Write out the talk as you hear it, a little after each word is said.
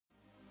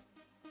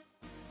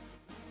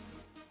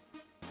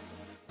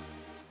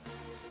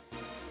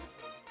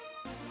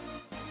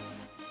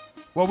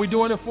What we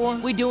doing it for?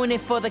 We doing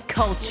it for the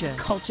culture.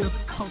 Culture.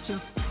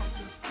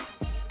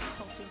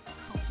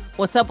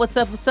 What's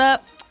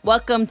up?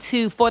 Welcome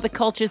to For the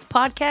Cultures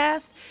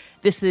podcast.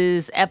 This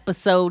is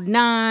episode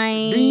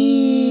 9.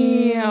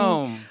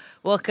 Damn.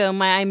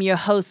 Welcome. I'm your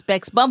host,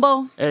 Bex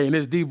Bumble. Hey, and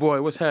it's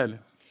D-Boy. What's happening?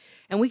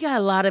 And we got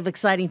a lot of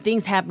exciting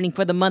things happening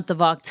for the month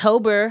of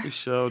October. We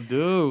sure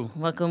do.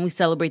 Welcome. We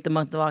celebrate the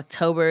month of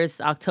October.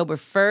 It's October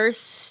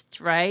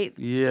 1st, right?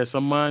 Yeah, it's a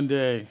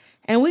Monday.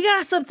 And we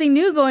got something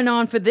new going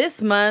on for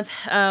this month.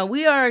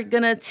 We are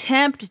going to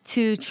attempt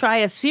to try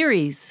a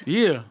series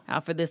Yeah.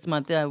 out for this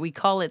month. We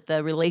call it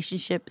the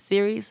Relationship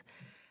Series.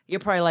 You're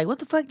probably like, what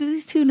the fuck do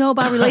these two know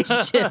about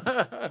relationships?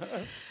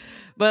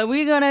 But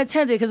we're going to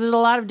attempt it because there's a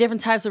lot of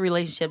different types of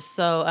relationships.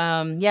 So,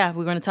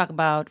 we're going to talk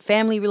about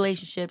family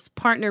relationships,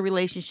 partner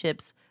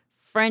relationships,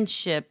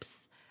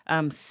 friendships,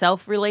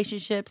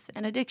 self-relationships,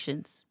 and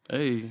addictions.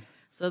 Hey.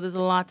 So there's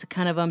a lot to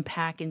kind of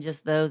unpack in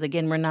just those.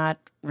 Again, we're not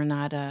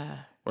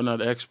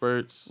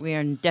experts. We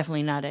are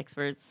definitely not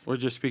experts. We're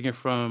just speaking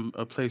from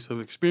a place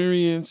of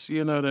experience,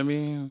 you know what I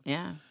mean?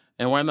 Yeah.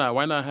 And why not?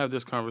 Why not have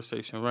this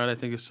conversation, right? I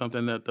think it's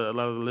something that a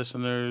lot of the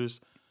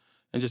listeners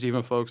and just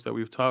even folks that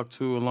we've talked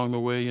to along the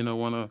way, you know,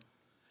 want to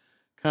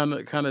kind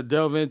of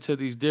delve into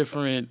these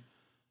different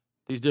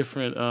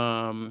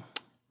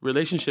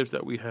relationships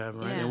that we have,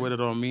 right? Yeah. And what it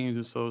all means.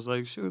 And so it's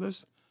like, shoot,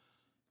 let's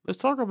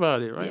talk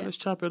about it, right? Yeah. Let's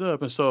chop it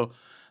up. And so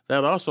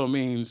that also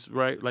means,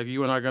 right, like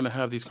you and I are going to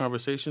have these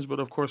conversations,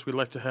 but of course we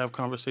like to have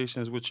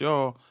conversations with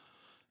y'all.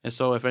 And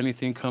so if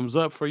anything comes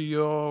up for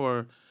y'all,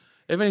 or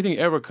if anything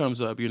ever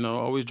comes up, you know,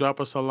 always drop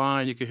us a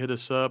line. You can hit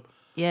us up.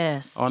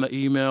 Yes. On the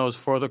emails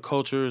for the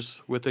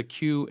cultures with a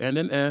Q and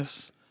an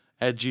S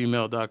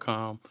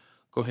 @gmail.com.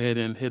 Go ahead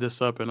and hit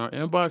us up in our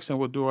inbox, and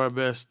we'll do our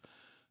best,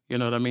 you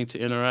know what I mean, to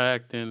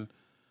interact and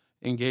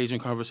engage in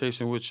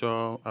conversation with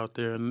y'all out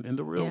there in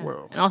the real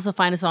world. And also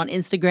find us on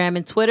Instagram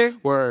and Twitter.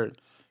 Word.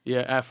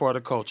 Yeah, at For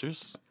the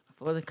Cultures.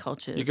 For the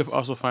Cultures. You can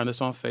also find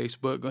us on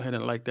Facebook. Go ahead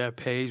and like that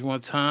page one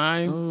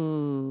time.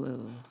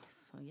 Ooh.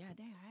 So, yeah,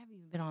 dang, I haven't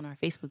even been on our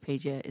Facebook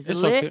page yet. Is it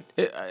It's lit?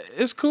 okay.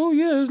 It's cool.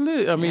 Yeah, it's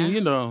lit. I mean, Yeah.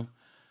 you know,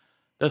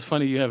 that's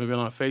funny you haven't been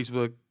on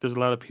Facebook. There's a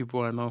lot of people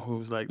I know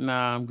who's like,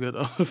 nah, I'm good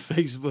on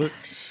Facebook.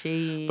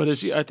 Sheesh. But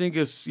I think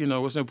it's, you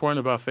know, what's important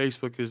about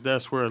Facebook is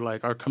that's where,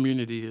 like, our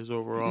community is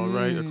overall,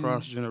 right?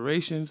 Across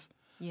generations.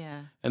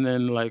 Yeah. And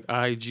then, like,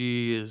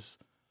 IG is,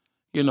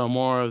 you know,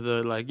 more of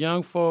the, like,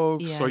 young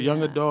folks or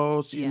young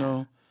adults, you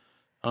know.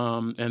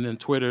 And then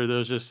Twitter,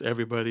 there's just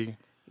everybody.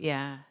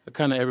 Yeah.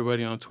 Kind of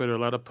everybody on Twitter. A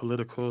lot of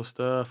political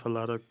stuff, a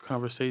lot of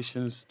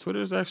conversations.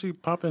 Twitter's actually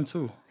popping,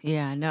 too.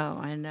 Yeah, I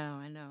know.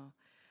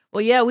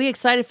 Well, yeah, we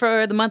excited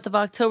for the month of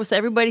October, so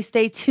everybody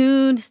stay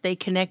tuned, stay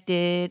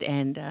connected,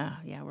 and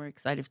we're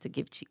excited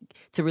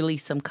to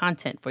release some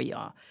content for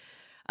y'all.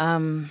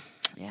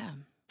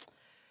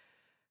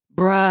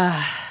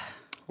 Bruh.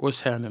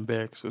 What's happening,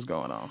 Bex? What's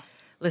going on?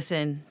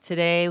 Listen,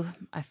 today,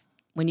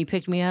 when you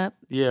picked me up,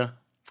 Yeah.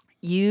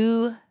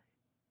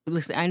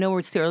 listen, I know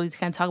it's too early to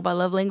kind of talk about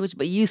love language,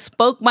 but you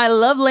spoke my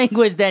love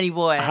language, Danny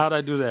boy. How'd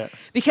I do that?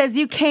 Because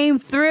you came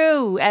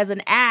through as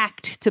an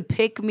act to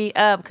pick me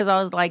up, because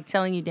I was like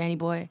telling you, Danny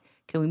boy,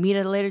 can we meet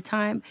at a later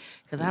time?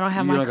 Because I don't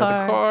have my car. You don't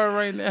got the car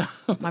right now.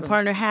 My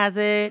partner has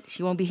it.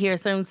 She won't be here,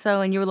 so.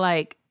 And you were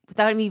like,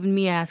 without even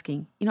me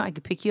asking, you know, I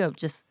could pick you up,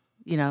 just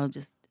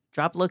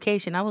drop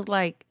location. I was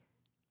like,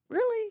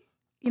 really?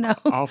 You know?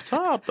 Off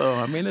top, though.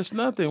 I mean, it's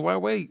nothing. Why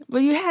wait? But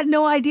you had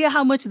no idea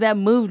how much that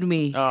moved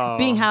me. Oh.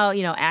 Being how,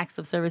 you know, acts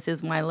of service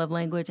is my love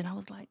language. And I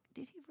was like,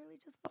 did he really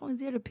just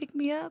volunteer to pick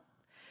me up?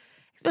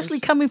 Especially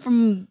coming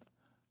from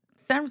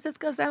San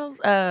Francisco,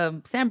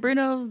 San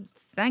Bruno,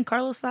 San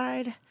Carlos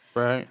side.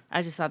 Right.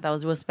 I just thought that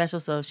was real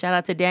special. So shout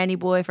out to Danny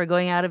boy for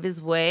going out of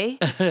his way.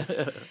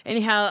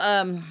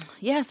 Anyhow,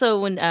 so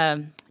when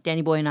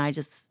Danny boy and I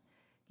just,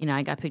 you know,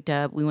 I got picked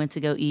up. We went to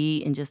go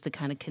eat and just to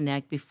kind of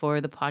connect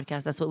before the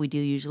podcast. That's what we do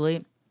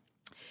usually.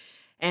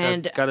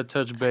 And got to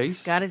touch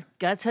base. Got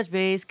to touch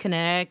base,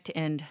 connect,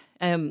 and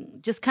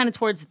just kind of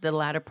towards the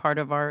latter part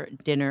of our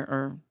dinner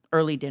or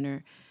early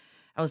dinner,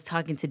 I was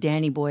talking to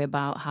Danny boy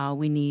about how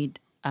we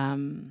need,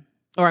 I'm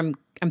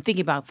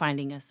thinking about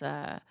finding us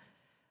a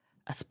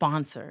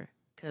sponsor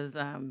because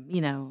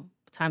you know,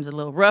 times are a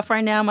little rough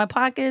right now in my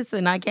pockets,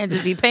 and I can't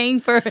just be paying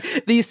for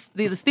the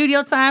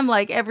studio time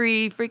like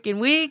every freaking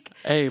week.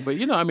 Hey, but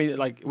you know, I mean,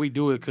 like we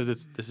do it because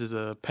this is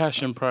a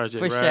passion project,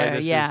 For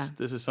right? sure,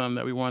 This is something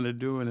that we want to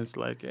do, and it's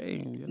like,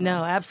 hey, you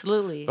know. No,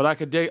 absolutely. But I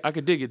could dig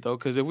it though,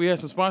 because if we had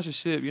some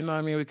sponsorship, you know what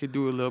I mean, we could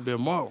do a little bit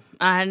more.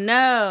 I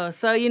know.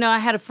 So, you know, I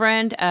had a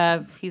friend.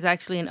 He's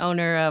actually an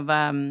owner of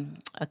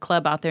a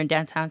club out there in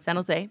downtown San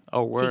Jose.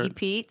 Oh, word. Tiki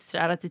Pete's.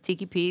 Shout out to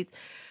Tiki Pete's.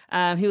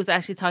 He was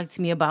actually talking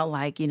to me about,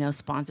 like, you know,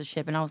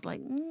 sponsorship. And I was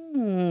like,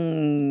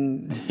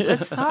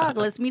 let's talk.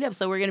 Let's meet up.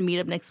 So we're going to meet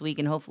up next week,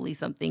 and hopefully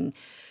something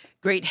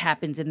great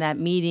happens in that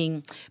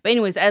meeting. But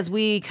anyways, as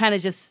we kind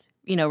of just,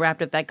 you know,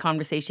 wrapped up that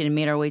conversation and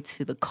made our way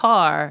to the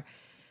car,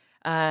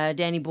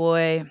 Danny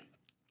boy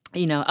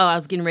I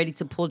was getting ready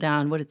to pull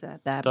down, what is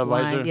that? That The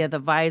blind. visor? Yeah, the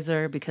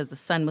visor, because the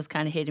sun was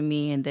kind of hitting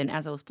me. And then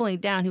as I was pulling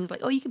it down, he was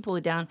like, oh, you can pull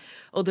it down.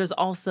 Oh, there's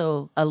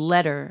also a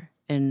letter,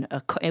 and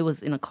it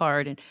was in a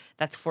card, and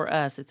that's for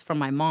us. It's from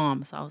my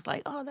mom. So I was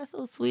like, oh, that's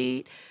so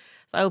sweet.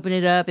 So I open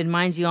it up, and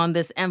mind you, on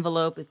this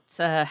envelope, it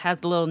has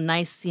a little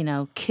nice,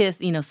 kiss,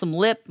 some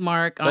lip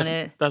mark on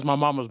it. That's my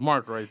mama's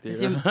mark right there.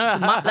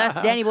 That's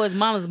Danny Boy's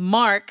mama's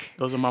mark.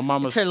 Those are my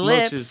mama's It's her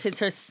smooches. lips. It's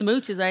her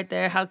smooches right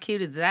there. How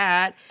cute is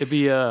that? It'd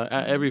be at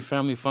every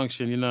family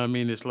function, you know what I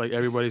mean? It's like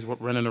everybody's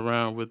running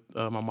around with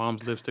my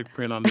mom's lipstick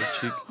print on their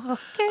cheek.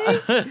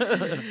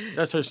 Okay.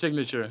 That's her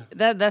signature.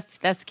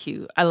 That's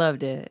cute. I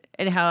loved it.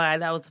 Anyhow,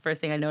 that was the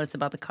first thing I noticed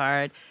about the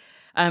card.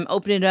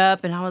 Opened it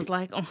up, and I was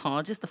like,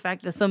 oh, just the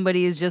fact that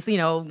somebody is just,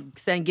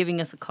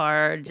 giving us a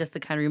card just to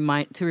kind of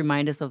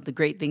remind us of the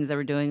great things that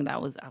we're doing.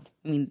 That was,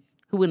 who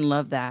wouldn't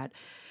love that?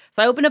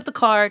 So I opened up the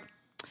card,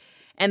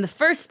 and the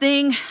first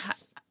thing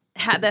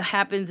that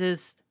happens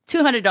is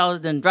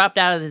 $200 done dropped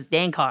out of this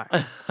dang card.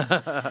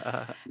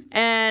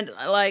 And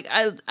like,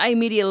 I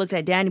immediately looked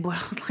at Danny Boy.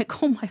 I was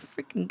like, oh my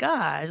freaking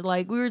gosh.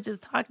 Like, we were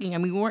just talking. I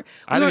mean,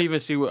 I didn't even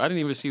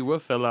see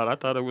what fell out. I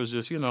thought it was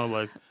just,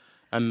 like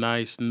a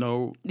nice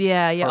note.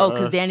 Yeah. Oh,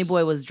 because Danny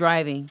Boy was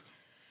driving.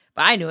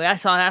 But I knew it. I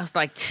saw that. I was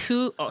like,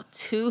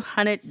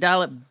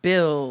 $200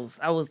 bills.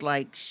 I was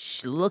like,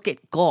 look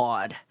at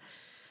God.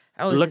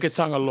 Look at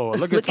Tongue of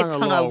Lord. Look at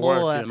Tongue of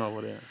Lord working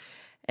over there.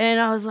 And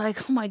I was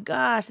like, oh my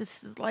gosh,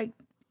 this is like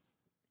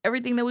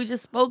everything that we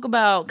just spoke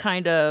about,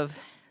 kind of.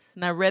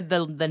 And I read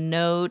the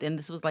note, and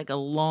this was like a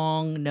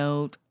long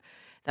note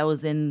that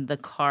was in the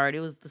card. It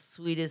was the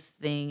sweetest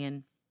thing.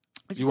 And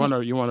you want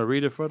to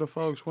read it for the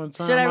folks one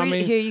time? Should I read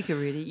it? Here, you can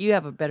read it. You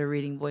have a better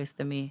reading voice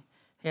than me.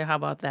 Here, how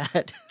about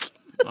that?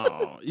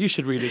 Oh, you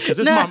should read it because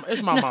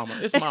it's my mama.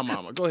 It's my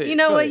mama. Go ahead. You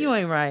know Go what? ahead. You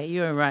ain't right.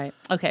 You ain't right.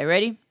 Okay,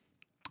 ready?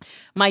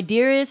 My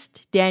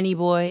dearest Danny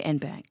Boy and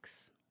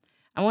Banks,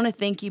 I want to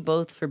thank you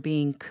both for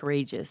being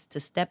courageous to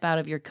step out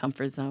of your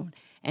comfort zone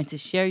and to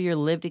share your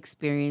lived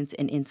experience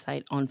and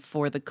insight on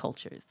For the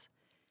Cultures.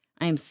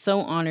 I am so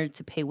honored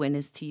to pay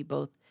witness to you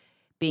both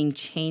being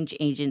change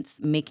agents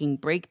making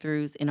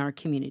breakthroughs in our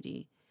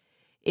community.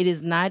 It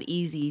is not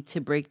easy to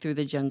break through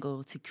the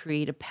jungle to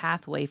create a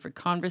pathway for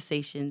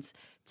conversations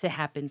to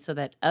happen so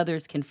that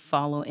others can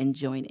follow and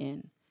join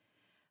in.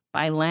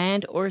 By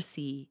land or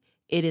sea,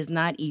 it is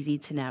not easy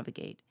to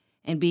navigate,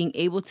 and being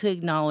able to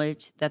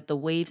acknowledge that the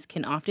waves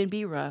can often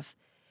be rough,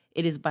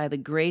 it is by the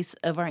grace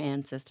of our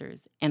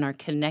ancestors and our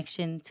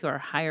connection to our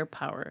higher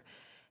power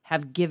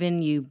have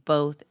given you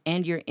both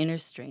and your inner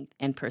strength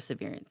and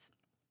perseverance.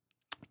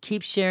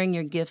 Keep sharing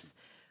your gifts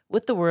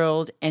with the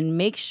world and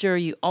make sure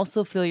you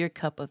also fill your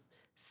cup of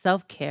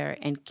self-care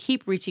and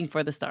keep reaching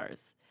for the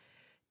stars.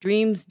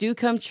 Dreams do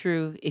come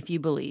true if you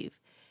believe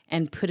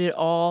and put it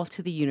all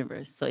to the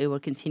universe so it will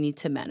continue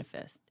to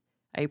manifest.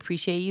 I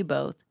appreciate you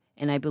both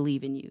and I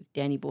believe in you,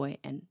 Danny Boy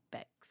and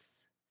Bex.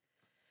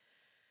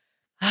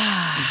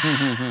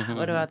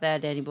 What about that,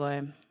 Danny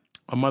Boy?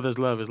 A mother's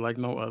love is like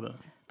no other.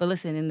 But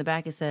listen, in the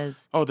back it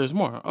says... Oh, there's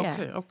more.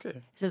 Okay, yeah. Okay.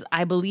 It says,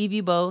 I believe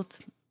you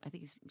both. I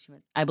think she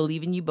meant, I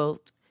believe in you both.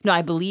 No,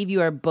 I believe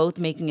you are both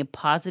making a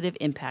positive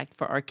impact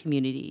for our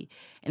community.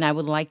 And I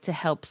would like to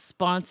help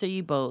sponsor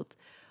you both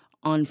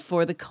on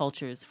For the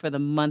Cultures for the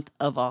month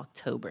of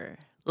October.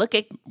 Look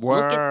at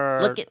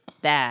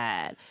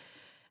that.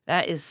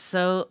 That is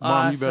so awesome.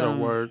 Mom, you better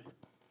work.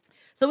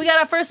 So we got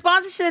our first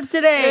sponsorship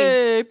today.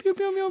 Hey, pew,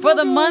 pew, pew, for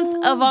the pew.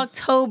 month of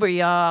October,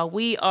 y'all.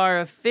 We are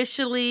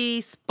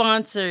officially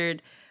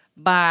sponsored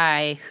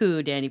by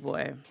who, Danny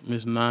Boy?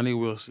 Miss Nani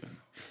Wilson.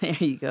 There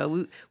you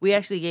go. We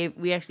actually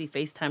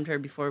FaceTimed her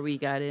before we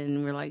got in,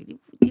 and we're like, do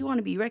you want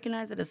to be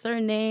recognized at a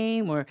certain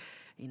name or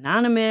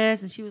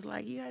anonymous? And she was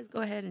like, you guys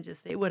go ahead and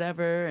just say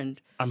whatever.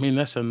 And I mean,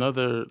 that's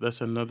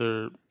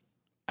another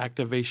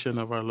activation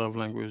of our love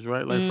language,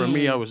 right? Like for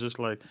me, I was just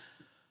like,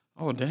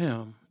 oh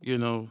damn,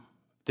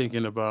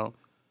 thinking about,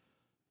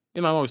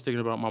 I'm always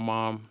thinking about my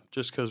mom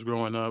just because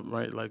growing up,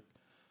 right? Like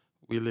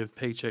we lived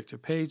paycheck to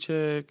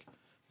paycheck.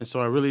 And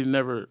so I really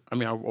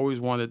I always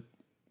wanted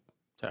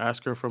to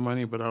ask her for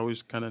money, but I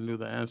always kind of knew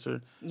the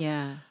answer.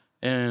 Yeah.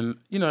 And,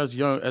 as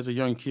a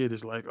young kid,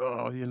 it's like,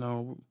 oh,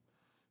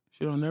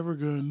 she don't never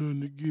got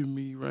nothing to give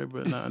me, right?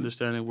 But not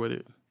understanding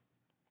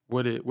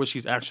what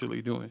she's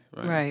actually doing,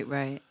 right?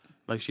 Right.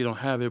 Like she don't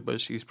have it,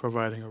 but she's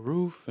providing a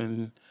roof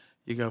and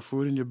you got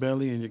food in your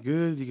belly and you're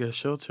good. You got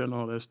shelter and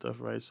all that stuff,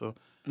 right? So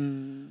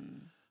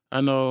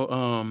I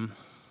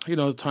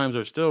know, times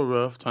are still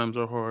rough, times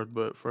are hard,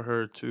 but for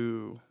her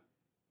to,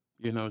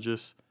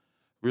 just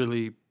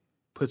really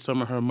put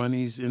some of her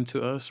monies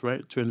into us,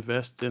 right? To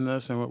invest in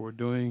us and what we're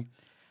doing.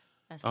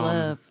 That's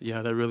love.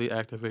 Yeah, that really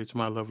activates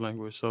my love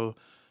language. So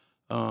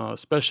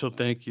special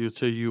thank you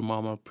to you,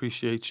 Mama.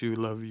 Appreciate you,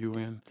 love you,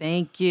 and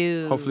thank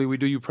you. Hopefully we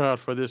do you proud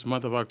for this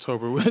month of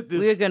October with this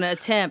We're going to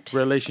attempt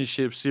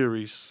relationship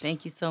series.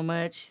 Thank you so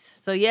much.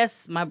 So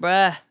yes, my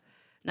bruh,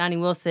 Nani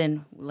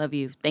Wilson, love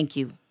you. Thank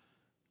you.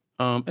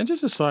 And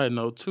just a side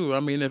note too,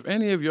 I mean, if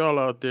any of y'all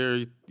out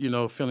there,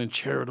 feeling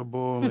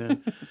charitable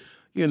and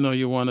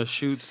you want to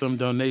shoot some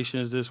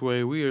donations this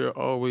way, we are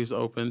always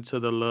open to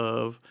the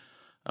love.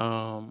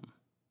 Um,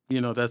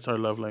 that's our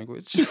love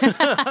language,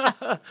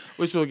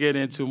 which we'll get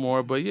into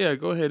more. But yeah,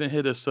 go ahead and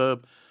hit us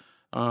up,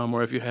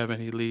 or if you have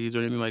any leads or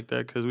anything like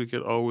that, because we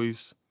could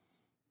always,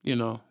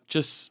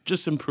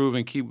 just improve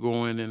and keep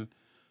going, and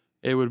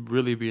it would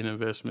really be an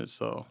investment.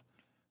 So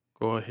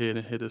go ahead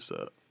and hit us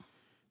up,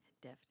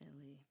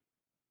 Definitely.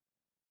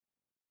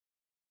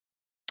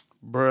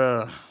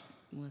 bruh.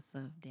 What's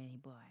up, Danny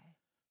boy?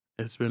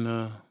 It's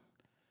been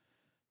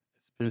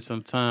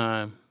some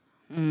time.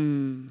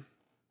 Mm.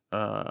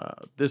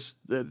 This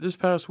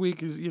past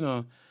week is,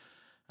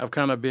 I've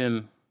kind of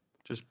been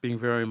just being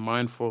very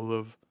mindful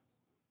of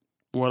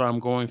what I'm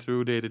going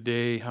through day to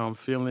day, how I'm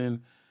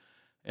feeling,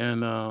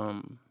 and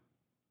I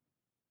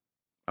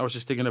was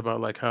just thinking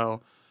about like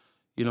how,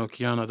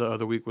 Kiana the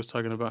other week was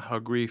talking about how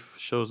grief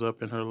shows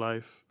up in her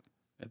life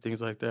and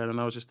things like that, and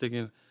I was just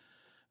thinking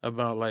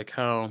about like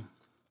how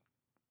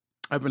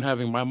I've been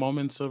having my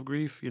moments of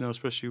grief,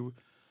 especially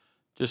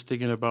just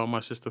thinking about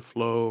my sister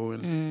Flo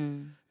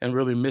and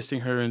really missing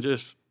her and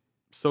just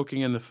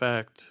soaking in the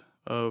fact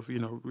of,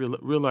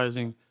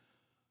 realizing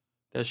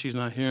that she's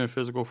not here in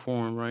physical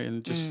form, right?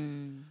 And just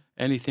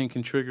anything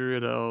can trigger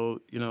it.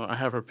 I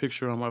have her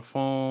picture on my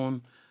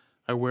phone.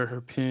 I wear her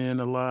pin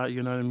a lot,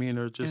 you know what I mean?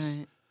 Or just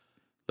Right.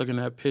 looking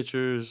at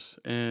pictures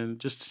and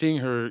just seeing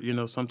her,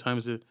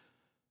 sometimes it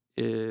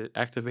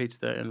activates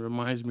that and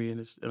reminds me,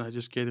 and I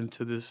just get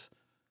into this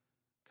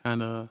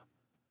kind of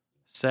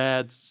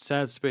sad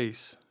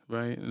space,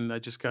 right? And I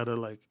just gotta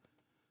like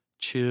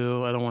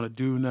chill. I don't want to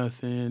do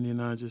nothing,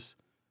 I'm just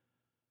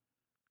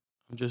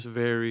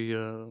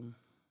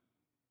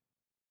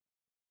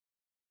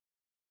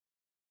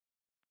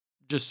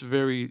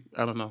very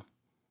I don't know,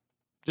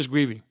 just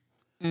grieving.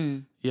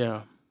 Mm.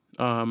 Yeah.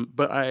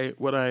 But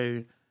what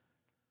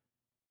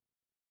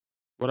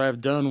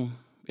I've done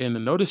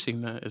in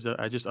noticing that is that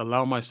I just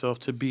allow myself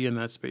to be in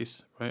that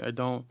space, right? I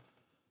don't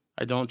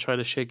try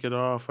to shake it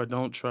off. I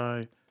don't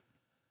try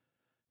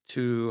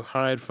to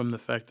hide from the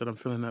fact that I'm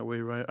feeling that way,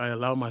 right? I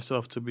allow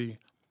myself to be,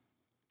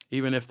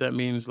 even if that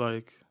means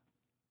like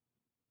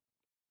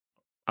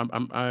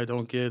I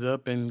don't get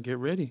up and get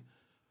ready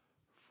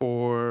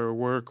for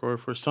work or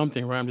for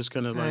something, right? I'm just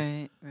gonna like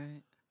Right.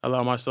 Right.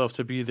 allow myself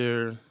to be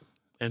there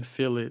and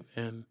feel it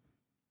and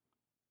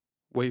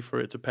wait for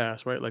it to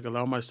pass, right? Like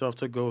allow myself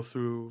to go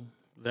through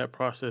that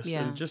process.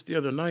 Yeah. And just the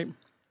other night,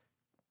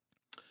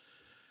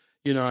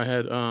 I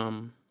had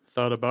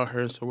thought about her,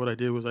 and so what I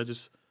did was I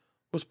just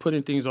was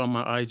putting things on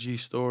my IG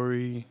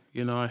story.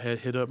 I had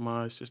hit up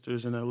my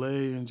sisters in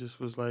LA and just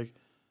was like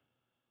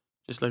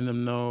just letting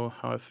them know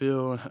how I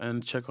feel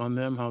and check on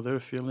them, how they're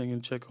feeling,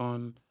 and check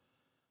on,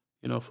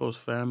 Flo's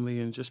family,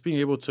 and just being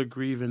able to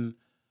grieve in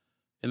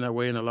that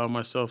way and allow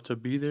myself to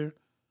be there.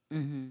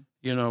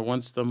 Mm-hmm.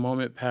 Once the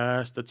moment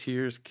passed, the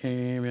tears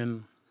came,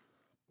 and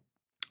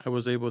I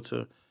was able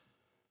to,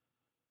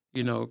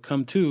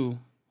 come to.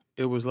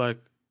 It was like,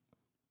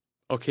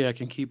 okay, I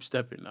can keep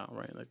stepping now,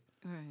 right? Like,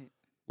 Right.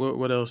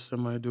 what else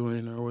am I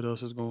doing, or what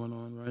else is going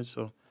on, right?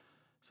 So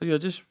yeah,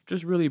 just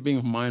really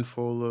being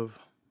mindful of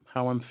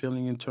how I'm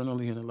feeling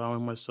internally and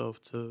allowing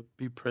myself to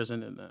be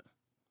present in that.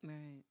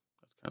 Right.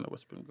 That's kind of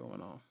what's been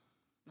going on.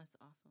 That's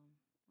awesome.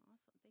 Awesome.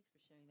 Thanks for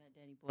sharing that,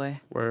 Danny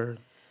boy. Word.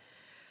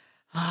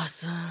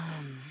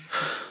 Awesome.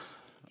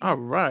 All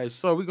right,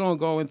 so we're gonna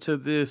go into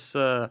this,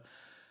 our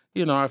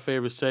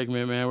favorite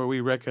segment, man, where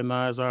we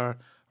recognize our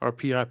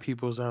PI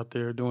peoples out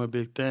there doing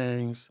big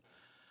things.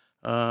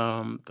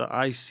 The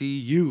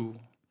ICU,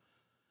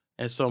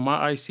 and so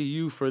my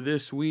ICU for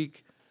this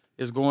week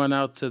is going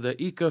out to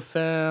the Ika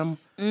fam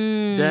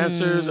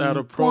dancers out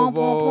of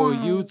Provo,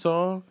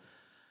 Utah.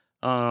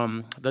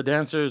 The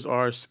dancers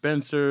are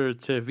Spencer,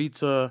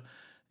 Tevita,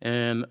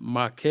 and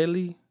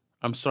Makeli.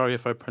 I'm sorry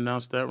if I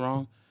pronounced that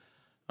wrong.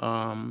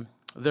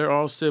 They're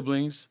all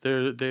siblings.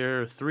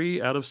 They're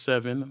 3 out of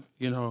 7.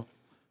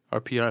 Our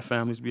PI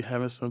families be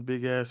having some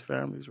big ass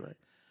families, right?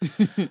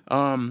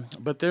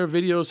 But their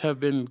videos have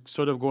been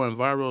sort of going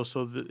viral.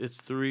 So it's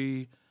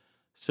 3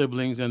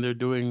 siblings, and they're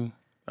doing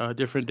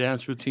different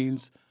dance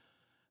routines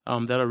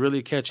that are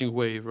really catching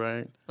wave,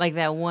 right? Like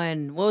that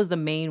one. What was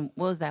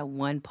that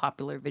one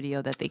popular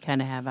video that they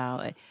kind of have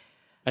out?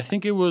 I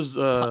think it was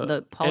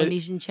The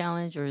Polynesian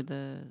challenge or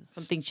the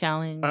something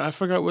challenge. I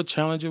forgot what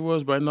challenge it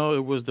was, but I know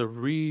it was the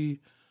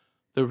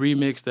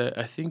remix that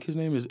I think his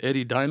name is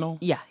Eddie Dino.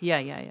 Yeah.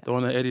 The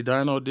one that Eddie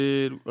Dino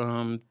did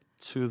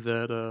to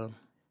that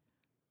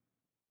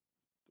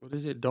what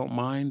is it? Don't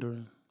Mind,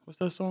 or what's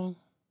that song?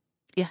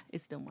 Yeah,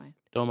 it's still mine.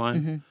 Don't Mind.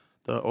 Mm-hmm.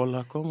 The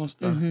Hola Como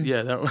Esta.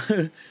 Yeah,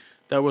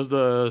 that was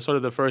the sort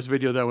of the first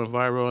video that went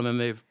viral, and then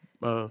they've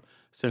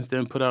since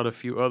then put out a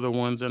few other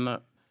ones, and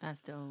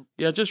That's dope.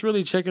 yeah, just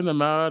really checking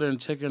them out and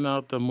checking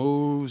out the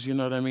moves. You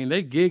know what I mean?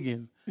 They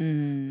gigging.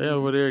 They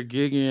over there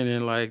gigging,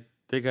 and like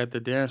they got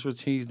the dance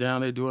routines down.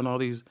 They doing all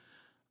these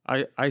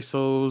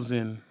ISOs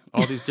and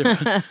all these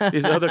different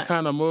these other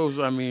kind of moves.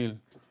 I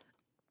mean,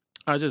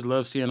 I just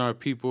love seeing our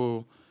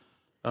people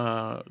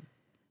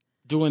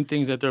doing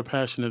things that they're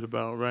passionate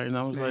about, right? And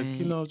I was like, you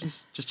Right. know,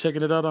 just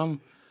checking it out. I'm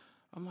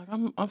like,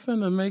 I'm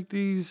finna make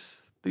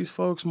these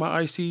folks my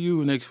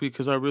ICU next week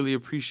because I really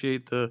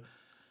appreciate the.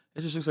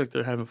 It just looks like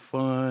they're having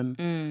fun.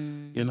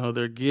 You Mm. know,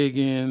 they're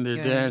gigging, they're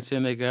Right.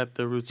 dancing, they got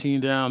the routine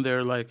down.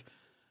 They're like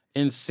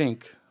in sync,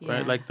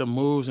 right? Yeah. Like the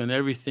moves and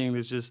everything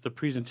is just the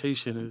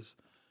presentation is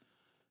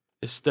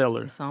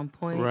stellar, It's on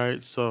point.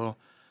 right? So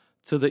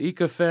to the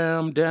Ika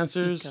fam Ika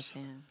dancers,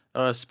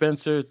 fam.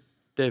 Spencer,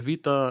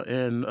 Devita,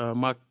 and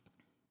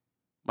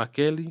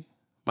Makeli,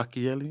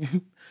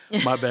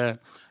 my bad.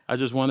 I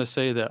just want to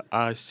say that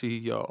I see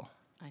y'all.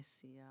 I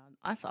see y'all.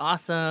 That's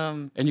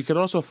awesome. And you can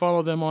also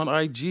follow them on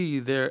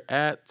IG. They're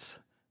at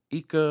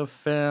Ika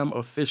Fam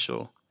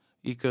Official.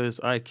 Ika is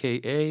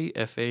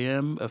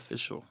IKAFAM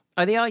Official.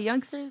 Are they all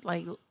youngsters?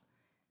 Like,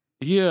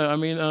 Yeah, I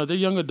mean they're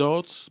young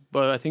adults,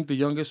 but I think the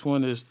youngest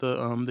one is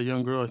the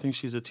young girl. I think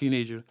she's a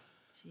teenager.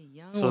 she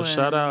young So one.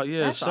 shout out,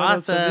 That's shout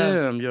out to awesome.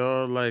 them,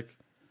 y'all. Like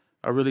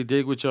I really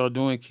dig what y'all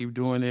doing. Keep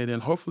doing it,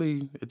 and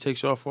hopefully it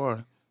takes y'all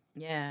far.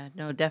 Yeah,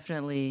 no,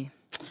 definitely.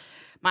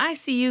 My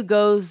ICU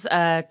goes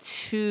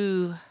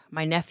to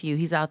my nephew.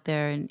 He's out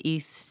there in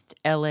East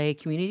LA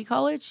Community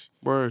College.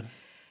 Word.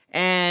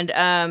 And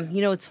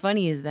you know what's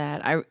funny is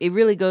that it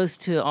really goes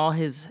to all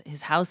his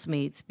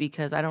housemates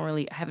because I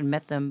haven't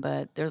met them,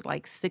 but there's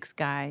like 6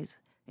 guys,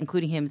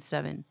 including him,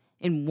 7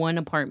 in one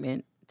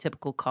apartment,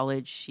 typical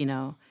college,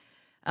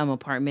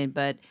 apartment.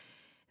 But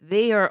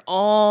they are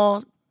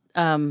all,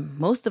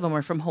 most of them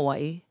are from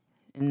Hawaii,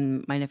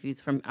 and my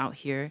nephew's from out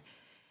here.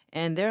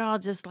 And they're all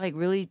just like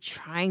really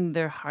trying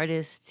their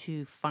hardest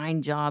to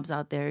find jobs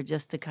out there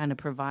just to kind of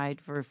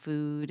provide for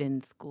food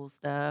and school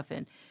stuff.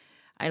 And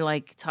I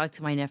like talk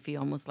to my nephew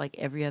almost like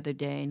every other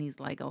day. And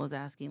he's like always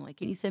asking, like,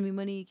 can you send me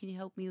money? Can you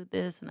help me with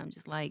this? And I'm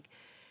just like,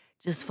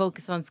 just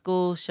focus on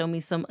school. Show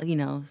me some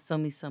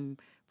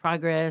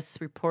progress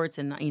reports.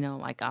 And,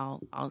 like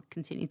I'll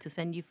continue to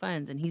send you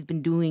funds. And he's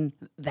been doing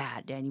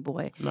that, Danny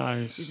boy.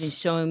 Nice. He's been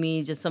showing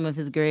me just some of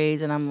his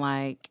grades. And I'm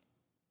like,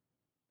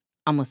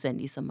 I'm going to send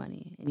you some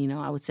money. And,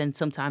 I would send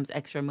sometimes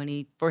extra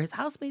money for his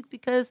housemates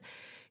because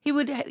he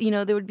would,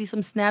 there would be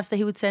some snaps that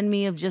he would send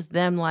me of just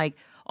them like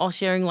all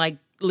sharing, like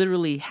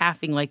literally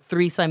halving like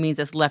 3 Siamese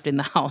that's left in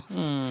the house.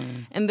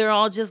 And they're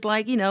all just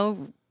like,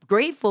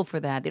 grateful for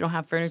that. They don't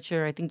have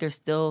furniture. I think they're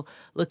still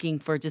looking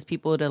for just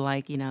people to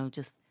like,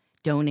 just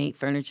donate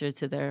furniture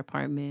to their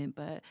apartment.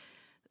 But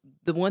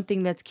the one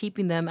thing that's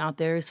keeping them out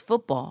there is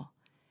football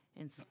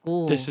and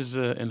school. This is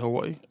in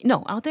Hawaii?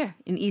 No, out there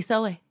in East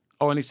LA.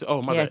 Oh,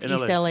 my Yeah, bad. it's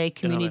East LA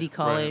Community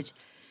College. Right.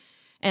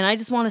 And I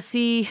just want to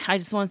say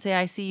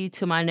I see you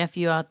to my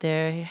nephew out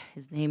there.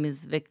 His name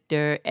is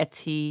Victor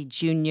Etty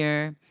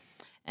Jr.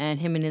 And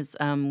him and his,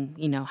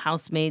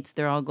 housemates,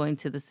 they're all going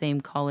to the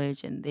same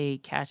college and they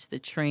catch the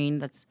train.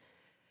 That's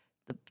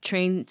the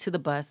train to the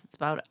bus. It's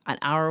about an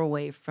hour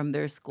away from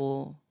their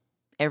school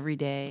every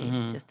day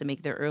just to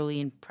make their early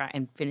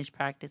and finish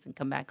practice and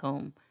come back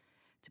home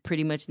to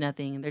pretty much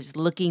nothing. And they're just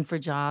looking for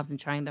jobs and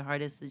trying their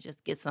hardest to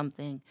just get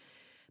something.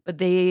 But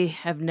they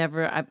have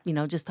never,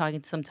 just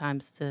talking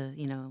sometimes to,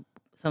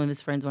 some of his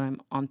friends when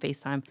I'm on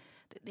FaceTime,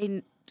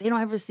 they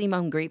don't ever seem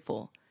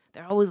ungrateful.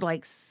 They're always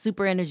like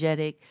super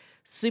energetic,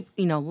 super,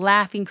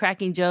 laughing,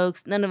 cracking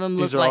jokes. None of them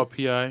These look are like all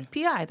PI?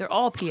 PI. They're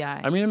all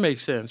PI. I mean, it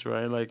makes sense,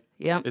 right? Like,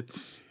 Yep.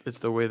 it's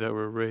the way that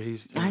we're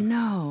raised. I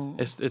know.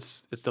 It's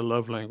the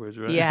love language,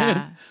 right?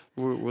 Yeah.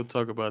 We'll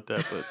talk about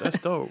that, but that's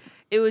dope.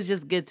 It was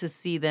just good to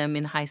see them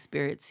in high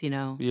spirits,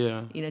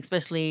 Yeah.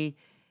 Especially,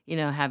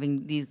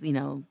 having these,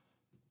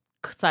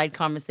 side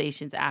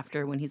conversations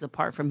after when he's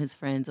apart from his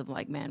friends of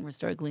like, man, we're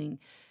struggling.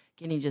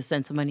 Can he just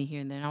send some money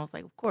here and there? And I was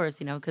like, of course,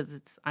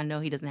 because I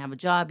know he doesn't have a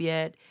job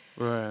yet.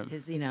 Right.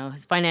 His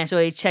financial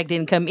aid check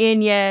didn't come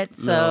in yet.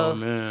 So no,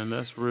 man,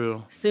 that's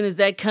real. as soon as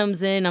that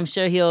comes in, I'm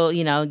sure he'll,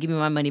 give me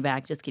my money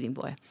back. Just kidding,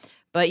 boy.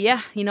 But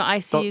yeah,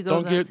 ICU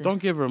goes out to...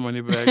 Don't give her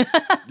money back.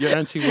 Your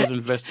auntie was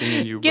investing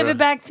in you, Give bruh. it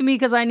back to me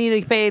because I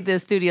need to pay the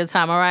studio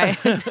time, all right?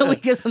 Until we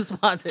get some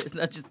sponsors.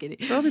 No, just kidding.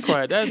 Don't be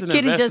quiet. That's an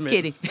Kidding,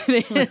 investment. just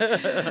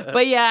kidding.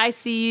 But yeah,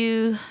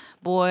 ICU,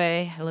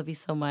 boy, I love you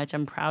so much.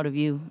 I'm proud of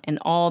you. And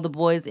all the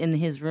boys in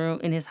his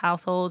room, in his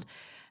household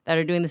that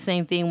are doing the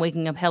same thing,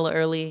 waking up hella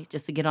early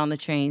just to get on the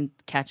train,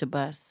 catch a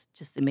bus,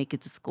 just to make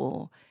it to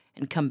school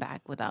and come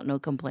back without no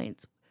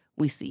complaints.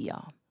 We see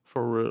y'all.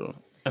 For real.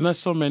 And that's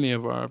so many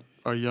of our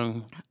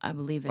young I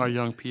believe it. our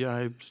young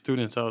PI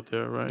students out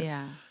there, right?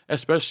 Yeah.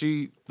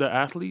 Especially the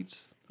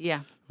athletes,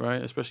 Yeah.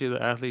 right? Especially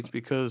the athletes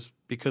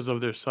because of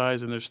their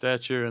size and their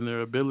stature and their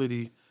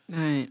ability,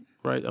 Right.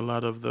 right? A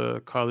lot of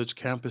the college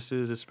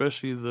campuses,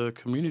 especially the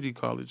community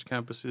college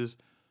campuses,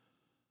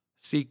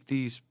 seek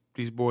these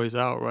boys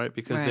out, right?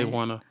 Because they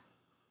Right.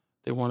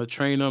 wanna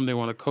train them, they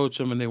want to coach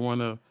them, and they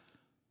want to,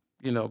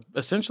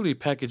 essentially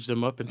package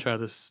them up and try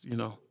to,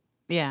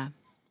 Yeah.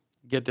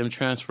 get them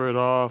transferred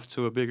off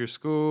to a bigger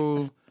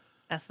school.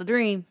 That's the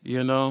dream.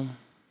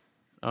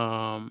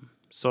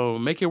 So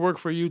make it work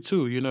for you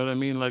too. You know what I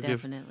mean? Like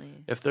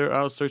Definitely. if they're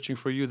out searching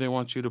for you, they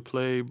want you to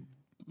play,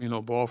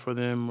 ball for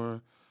them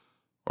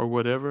or or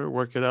whatever,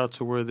 work it out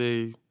to where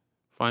they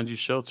find you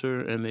shelter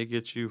and they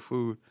get you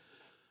food.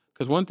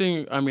 Because one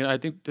thing, I mean, I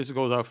think this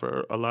goes out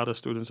for a lot of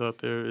students out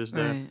there is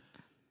that Right.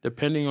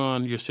 depending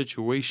on your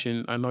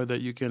situation, I know that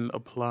you can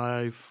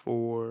apply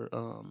for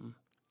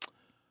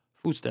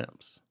food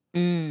stamps.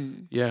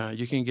 Mm. Yeah,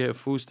 you can get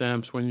food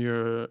stamps when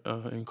you're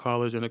in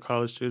college and a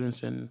college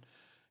students, and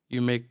you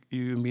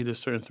meet a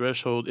certain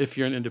threshold if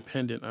you're an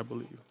independent, I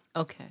believe.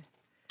 Okay.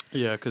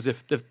 Yeah, because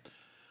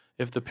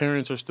if the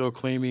parents are still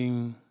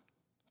claiming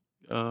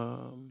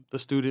the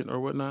student or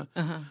whatnot,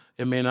 Uh-huh.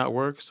 it may not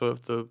work. So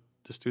if the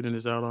student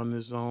is out on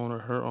his own or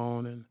her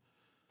own, and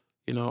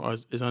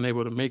is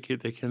unable to make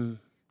it, they can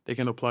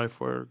apply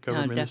for No,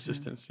 government definitely.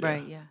 assistance. Yeah.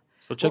 Right, yeah.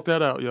 So check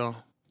that out, y'all.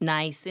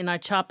 Nice. In our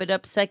Chop It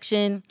Up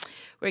section,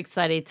 we're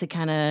excited to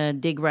kind of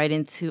dig right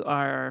into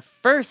our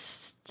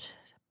first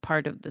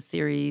part of the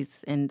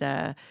series. And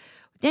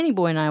Danny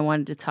Boy and I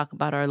wanted to talk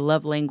about our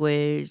love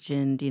language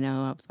and,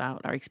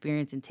 about our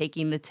experience in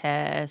taking the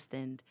test.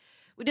 And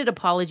we did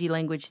apology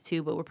language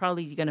too, but we're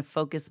probably going to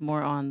focus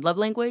more on love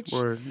language.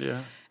 Word,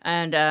 yeah.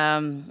 And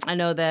I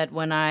know that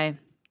when I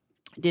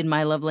did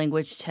my love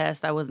language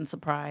test, I wasn't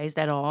surprised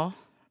at all.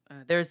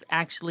 There's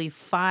actually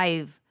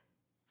five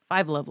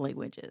love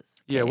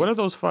languages. Yeah, okay? what are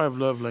those 5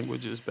 love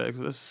languages, Bex?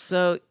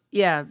 So,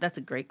 yeah, that's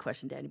a great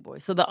question, Danny Boy.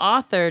 So the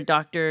author,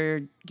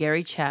 Dr.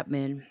 Gary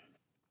Chapman,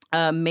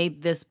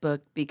 made this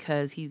book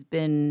because he's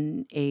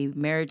been a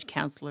marriage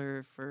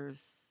counselor for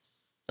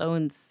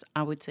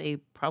I would say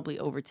probably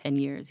over 10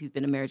 years. He's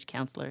been a marriage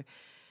counselor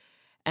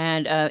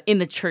and in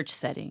the church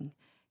setting.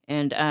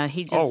 And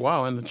he just... Oh,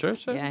 wow, in the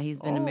church setting? Yeah,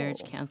 he's been a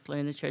marriage counselor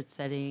in the church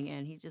setting,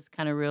 and he just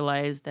kind of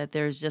realized that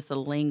there's just a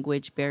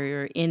language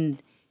barrier in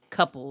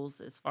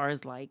couples as far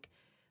as like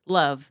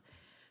love.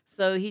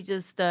 So he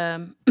just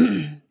kind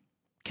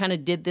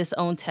of did this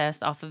own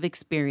test off of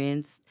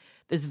experience.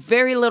 There's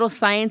very little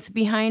science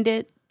behind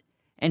it,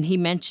 and he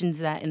mentions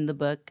that in the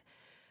book.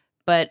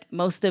 But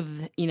most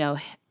of,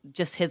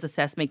 just his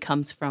assessment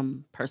comes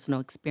from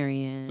personal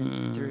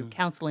experience, through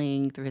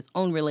counseling, through his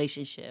own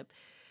relationship,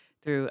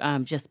 through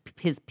just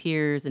his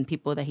peers and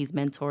people that he's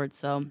mentored.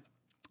 So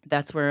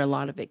that's where a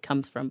lot of it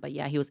comes from. But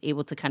yeah, he was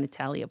able to kind of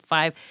tally up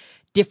 5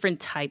 different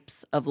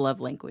types of love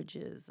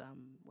languages.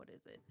 What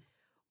is it?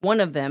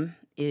 One of them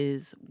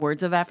is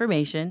words of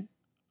affirmation.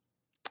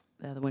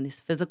 The other one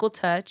is physical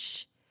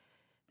touch.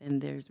 Then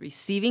there's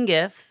receiving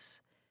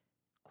gifts,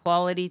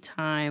 quality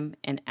time,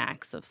 and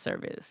acts of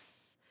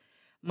service.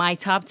 My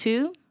top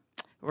 2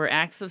 were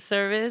acts of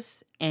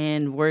service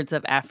and words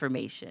of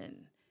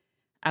affirmation.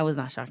 I was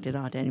not shocked at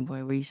all, Danny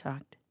Boy. Were you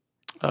shocked?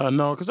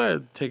 No, because I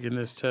had taken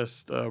this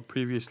test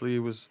previously. It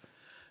was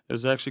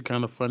actually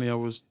kind of funny. I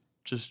was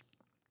just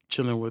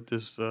chilling with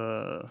this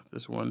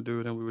one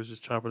dude, and we was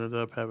just chopping it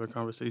up, having a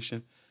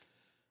conversation,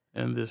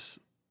 and this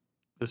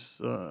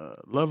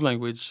love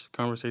language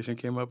conversation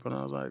came up, and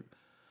I was like,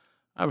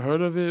 I've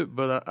heard of it,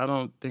 but I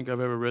don't think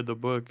I've ever read the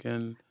book.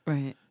 And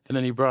Right. and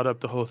then he brought up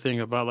the whole thing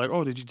about like,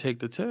 oh, did you take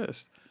the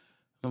test?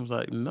 I was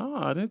like, no,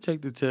 I didn't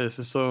take the test.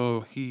 And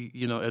so he,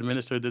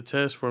 administered the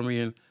test for me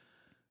and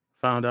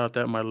found out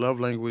that my love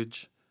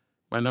language,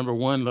 my number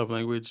 1 love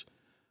language,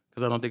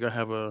 because I don't think I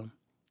have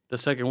the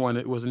second one,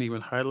 it wasn't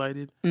even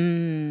highlighted.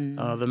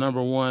 The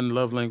number 1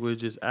 love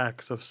language is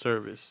acts of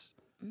service.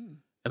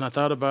 And I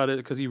thought about it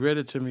because he read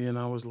it to me and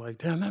I was like,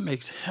 damn, that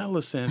makes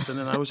hella sense. And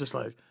then I was just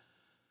like,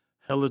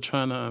 hella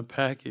trying to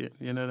unpack it.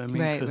 You know what I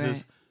mean? Right,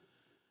 Because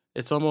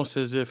it's almost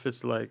as if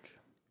it's like,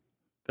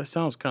 that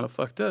sounds kind of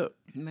fucked up.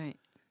 Right.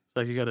 It's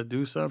like you got to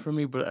do something for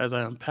me. But as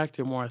I unpacked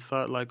it more, I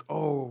thought like,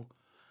 oh,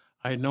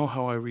 I know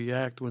how I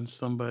react when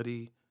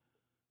somebody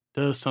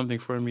does something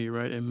for me,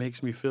 right? It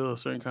makes me feel a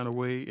certain kind of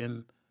way,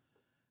 and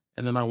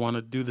then I want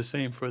to do the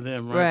same for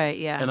them, right? Right,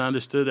 yeah. And I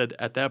understood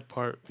at that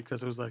part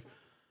because it was like,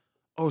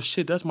 oh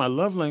shit, that's my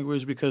love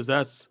language because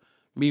that's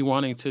me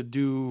wanting to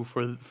do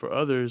for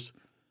others.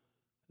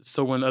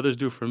 So when others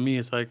do for me,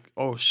 it's like,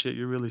 oh shit,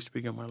 you're really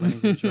speaking my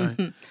language,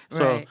 right?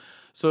 Right.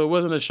 So it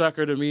wasn't a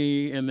shocker to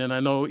me. And then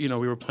I know, we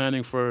were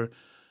planning for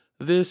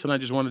this, and I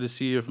just wanted to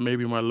see if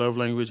maybe my love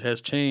language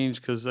has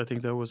changed because I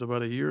think that was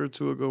about a year or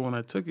 2 ago when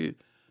I took it.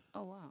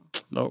 Oh, wow.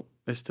 No,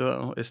 it's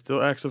still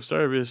acts of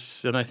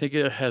service, and I think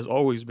it has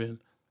always been.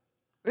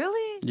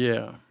 Really?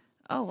 Yeah.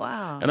 Oh,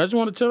 wow. And I just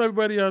want to tell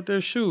everybody out there,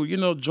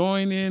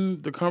 join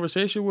in the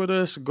conversation with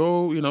us.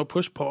 Go,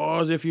 push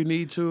pause if you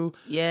need to.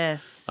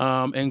 Yes.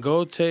 And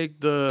go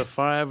take the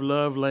 5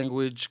 love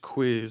language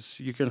quiz.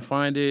 You can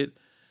find it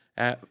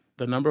at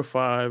the number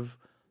 5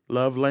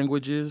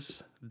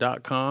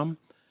 lovelanguages.com.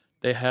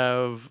 They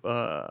have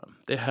the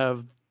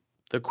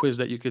quiz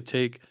that you could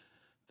take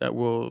that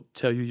will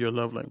tell you your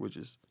love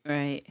languages.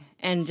 Right.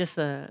 And just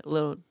a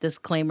little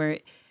disclaimer.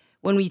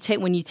 When you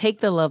take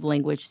the love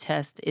language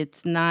test,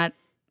 it's the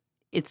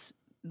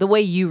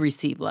way you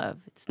receive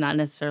love. It's not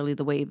necessarily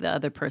the way the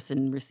other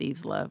person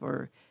receives love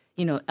or,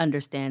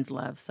 understands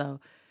love. So,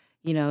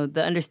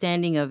 the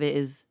understanding of it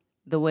is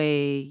the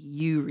way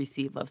you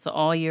receive love. So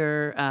all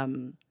your,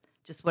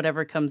 just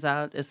whatever comes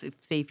out,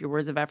 say if your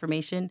words of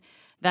affirmation,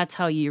 that's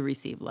how you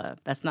receive love.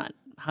 That's not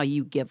how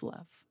you give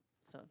love.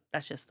 So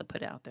that's just to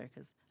put it out there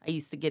because I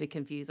used to get it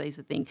confused. I used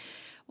to think,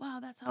 wow,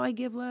 that's how I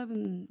give love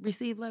and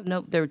receive love.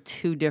 Nope, they're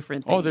two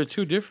different things. Oh, they're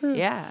two different?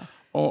 Yeah.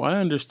 Oh, I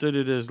understood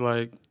it as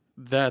like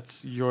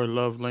that's your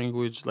love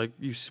language. Like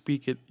you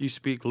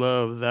speak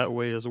love that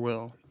way as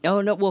well.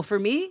 Oh, no. Well, for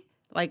me,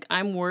 like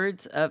I'm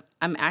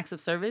acts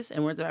of service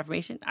and words of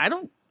affirmation.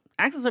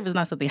 Acts of service is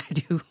not something I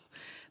do.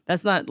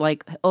 That's not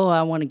like, oh,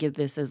 I want to give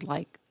this as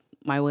like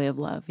my way of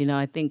love. You know,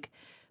 I think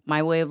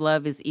my way of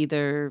love is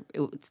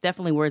it's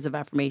definitely words of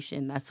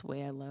affirmation. That's the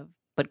way I love.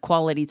 But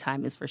quality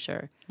time is for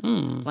sure.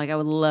 Like I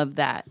would love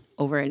that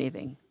over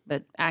anything.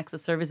 But acts of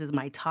service is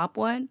my top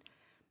one.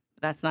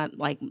 That's not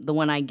like the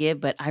one I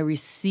give, but I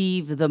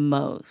receive the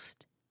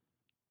most.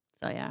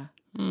 So yeah.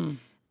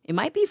 It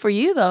might be for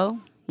you though.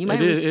 You might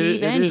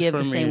receive and give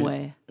the same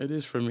way. It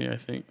is for me, I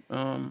think.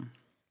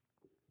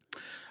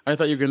 I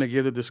thought you were going to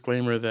give the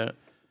disclaimer that,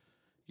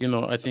 you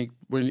know, I think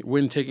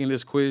when taking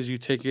this quiz, you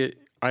take it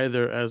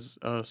either as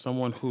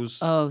someone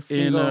who's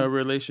in a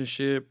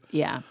relationship,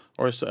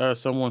 or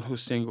someone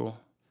who's single.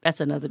 That's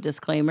another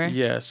disclaimer.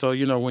 Yeah, so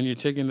you know when you're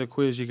taking the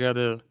quiz, you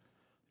gotta.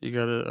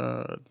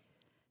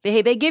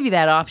 They give you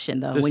that option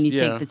though when you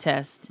take the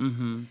test.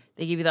 Mm-hmm.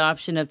 They give you the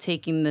option of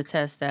taking the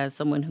test as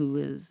someone who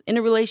is in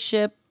a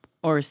relationship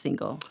or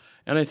single.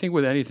 And I think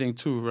with anything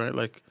too, right?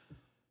 Like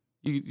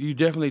you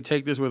definitely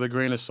take this with a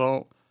grain of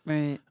salt.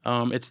 Right.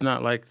 It's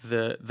not like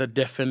the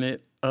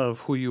definite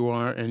of who you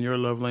are and your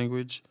love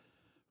language,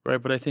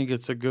 right? But I think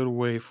it's a good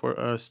way for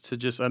us to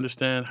just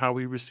understand how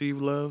we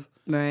receive love.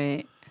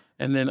 Right.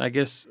 And then I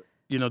guess,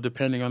 you know,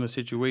 depending on the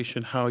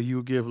situation, how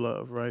you give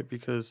love, right?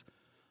 Because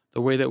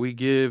the way that we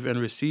give and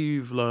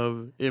receive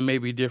love, it may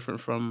be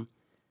different from,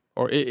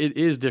 or it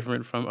is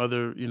different from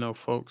other, you know,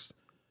 folks.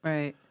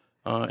 Right.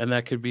 And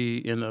that could be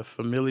in a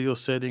familial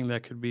setting.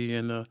 That could be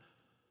in a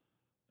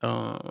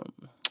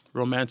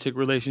romantic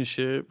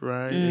relationship,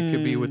 right? It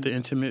could be with the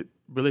intimate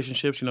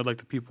relationships, you know, like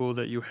the people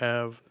that you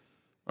have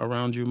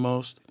around you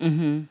most.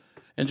 Mm-hmm.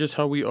 And just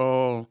how we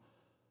all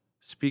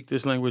speak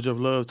this language of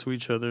love to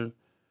each other,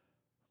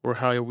 or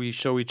how we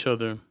show each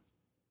other,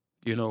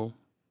 you know,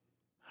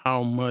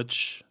 how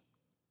much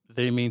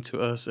they mean to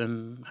us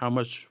and how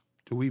much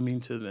do we mean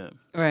to them.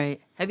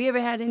 Right. Have you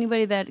ever had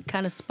anybody that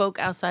kind of spoke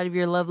outside of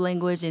your love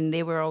language and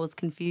they were always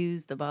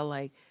confused about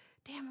like,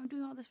 damn, I'm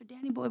doing all this for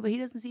Danny Boy, but he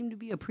doesn't seem to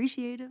be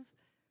appreciative?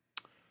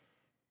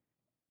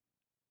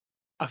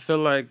 I feel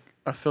like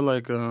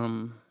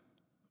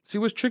see,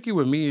 what's tricky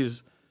with me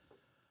is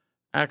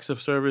acts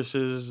of service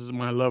is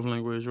my love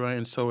language, right?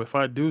 And so if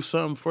I do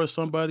something for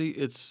somebody,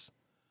 it's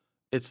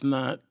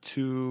not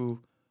to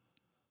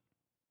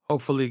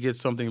hopefully get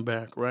something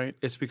back, right?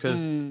 It's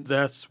because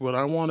that's what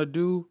I want to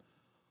do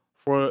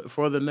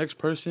for the next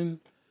person,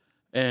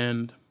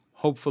 and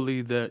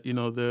hopefully that, you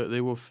know,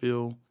 they will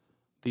feel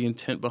the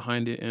intent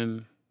behind it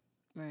and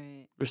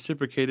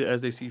reciprocate it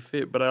as they see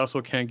fit. But I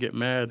also can't get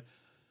mad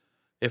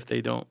if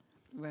they don't.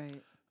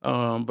 Right.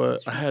 But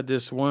I had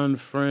this one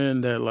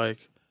friend that,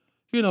 like,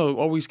 you know,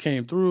 always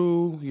came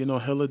through, you know,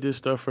 hella did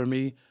stuff for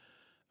me.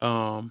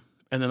 And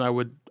then I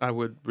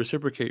would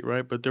reciprocate,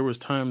 right? But there was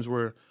times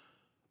where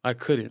I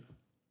couldn't.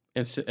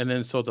 And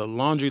then so the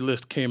laundry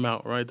list came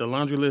out, right? The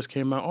laundry list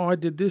came out. Oh, I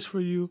did this for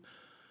you.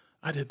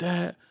 I did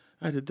that.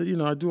 I did, you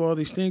know, I do all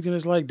these things. And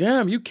it's like,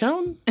 damn, you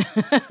counting?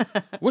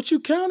 What you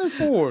counting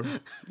for?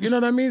 You know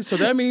what I mean? So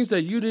that means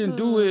that you didn't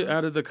do it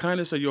out of the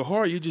kindness of your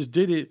heart. You just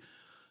did it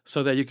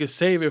so that you could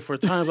save it for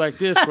times like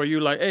this where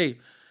you're like, hey,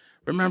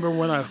 remember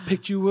when I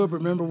picked you up?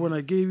 Remember when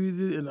I gave you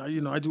this?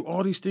 And I do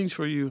all these things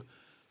for you.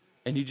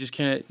 And you just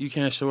can't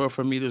show up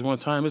for me this one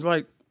time. It's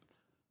like,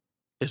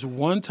 it's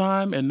one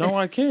time and no,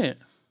 I can't.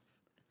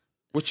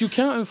 What you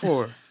counting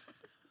for?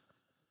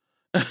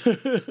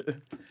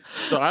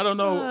 So I don't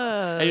know.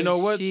 And you know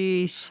what?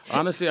 Sheesh.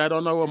 Honestly, I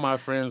don't know what my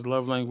friend's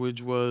love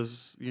language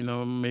was. You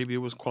know, maybe it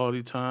was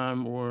quality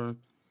time or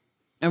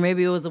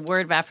maybe it was a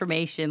word of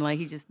affirmation. Like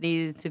he just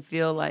needed to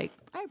feel like,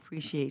 I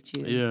appreciate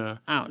you. Yeah.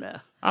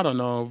 I don't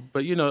know.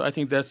 But, you know, I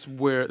think that's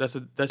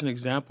an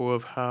example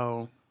of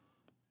how,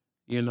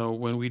 you know,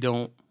 when we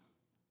don't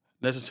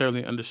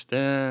necessarily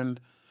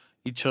understand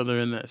each other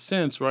in that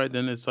sense, right?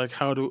 Then it's like,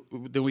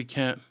 then we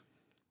can't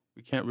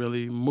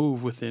really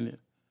move within it.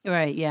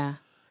 Right, yeah.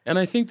 And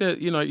I think that,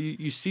 you know,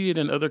 you see it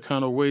in other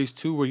kind of ways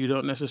too, where you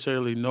don't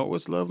necessarily know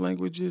what's love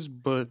language is,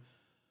 but,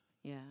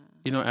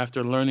 you know,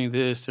 after learning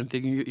this and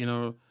thinking, you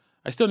know,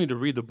 I still need to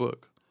read the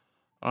book,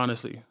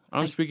 honestly.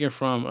 I'm speaking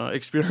from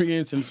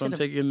experience and from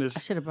taking this.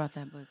 I should have brought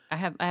that book. I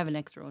have an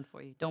extra one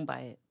for you. Don't buy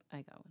it. I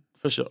got one.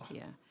 For sure.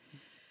 Yeah.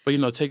 But, you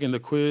know, taking the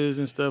quiz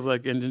and stuff,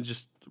 like, and then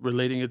just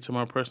relating it to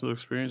my personal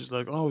experience, it's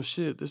like, oh,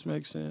 shit, this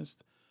makes sense.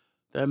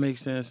 That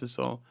makes sense. And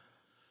so,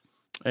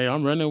 hey,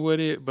 I'm running with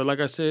it. But like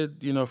I said,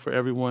 you know, for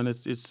everyone,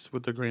 it's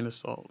with a grain of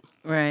salt.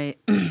 Right.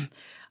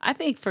 I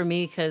think for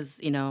me, because,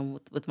 you know,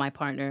 with my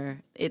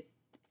partner,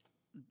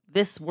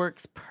 this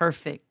works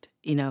perfect,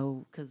 you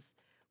know, because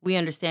we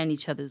understand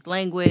each other's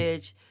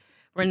language.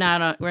 We're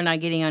not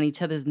getting on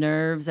each other's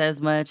nerves as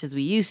much as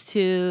we used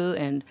to.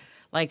 And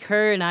like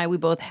her and I, we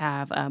both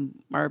have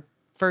our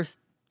first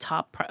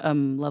top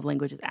love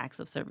language is acts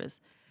of service.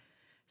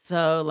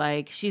 So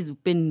like she's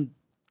been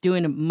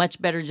doing a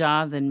much better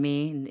job than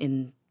me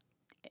in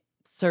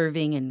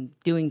serving and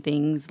doing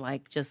things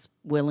like just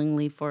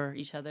willingly for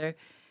each other.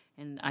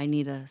 And I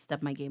need to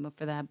step my game up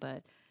for that.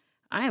 But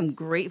I am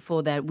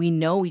grateful that we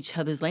know each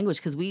other's language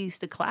because we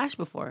used to clash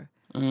before.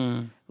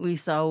 We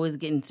used to always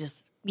get in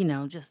just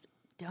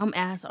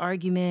dumbass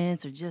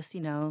arguments or just,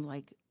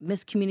 like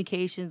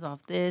miscommunications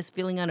off this,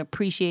 feeling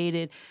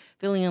unappreciated,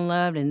 feeling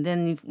unloved. And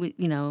then,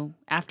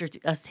 after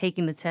us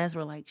taking the test,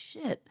 we're like,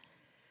 shit,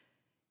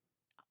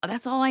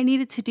 that's all I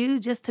needed to do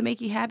just to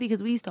make you happy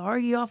because we used to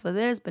argue off of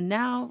this. But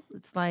now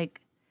it's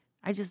like,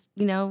 I just,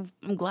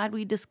 I'm glad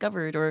we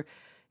discovered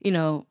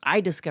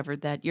I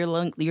discovered that your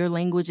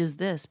language is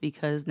this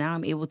because now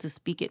I'm able to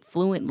speak it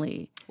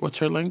fluently. What's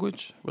her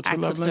language? What's her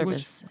love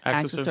language?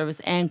 Acts of service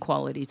and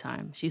quality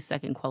time. She's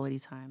second quality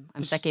time.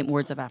 I'm second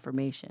words of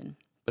affirmation.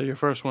 But your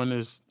first one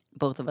is?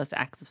 Both of us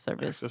acts of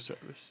service. Acts of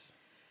service.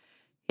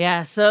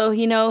 Yeah, so,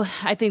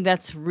 I think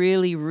that's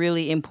really,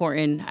 really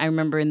important. I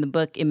remember in the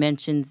book it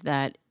mentions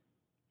that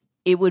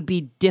it would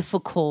be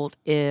difficult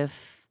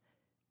if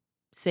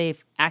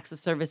acts of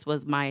service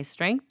was my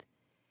strength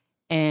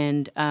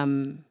and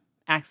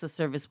acts of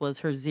service was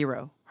her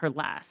zero, her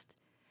last.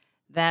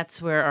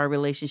 That's where our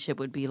relationship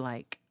would be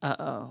like,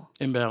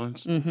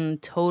 imbalanced. Mm-hmm,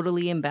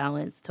 totally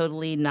imbalanced,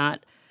 totally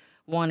not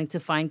wanting to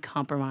find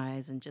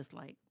compromise and just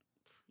like,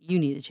 you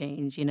need to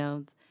change,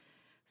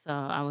 So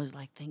I was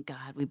like, thank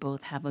God we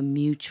both have a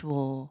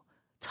mutual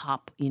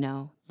top,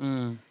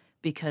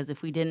 because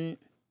if we didn't,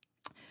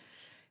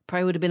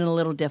 probably would have been a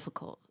little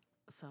difficult.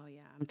 So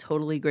yeah, I'm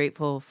totally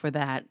grateful for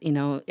that.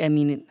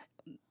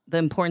 The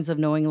importance of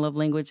knowing a love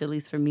language, at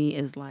least for me,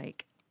 is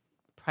like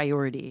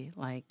priority.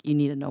 Like you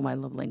need to know my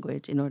love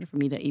language in order for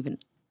me to even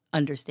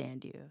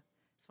understand you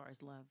as far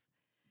as love.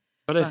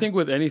 But I think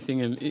with anything,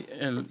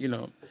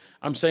 and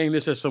I'm saying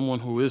this as someone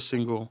who is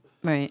single,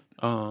 right?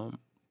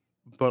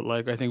 But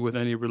like I think with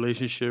any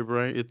relationship,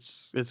 right,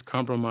 it's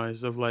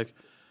compromise of like,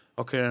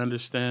 okay, I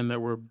understand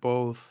that we're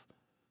both,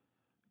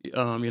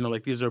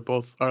 like these are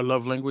both our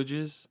love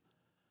languages,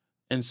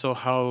 and so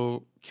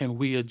how can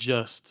we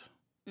adjust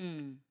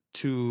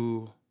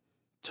to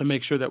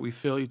make sure that we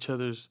feel each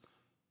other's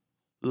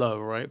love,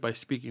 right, by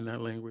speaking that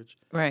language,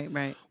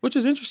 right. Which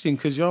is interesting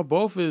because y'all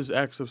both is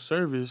acts of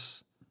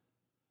service,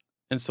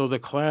 and so the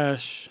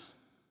clash.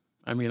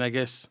 I mean, I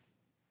guess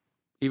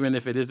even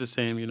if it is the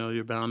same,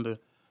 you're bound to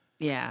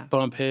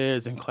bump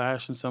heads and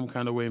clash in some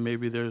kind of way.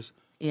 Maybe there's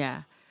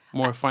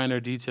more finer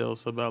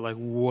details about like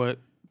what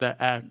that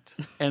act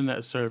and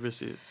that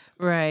service is.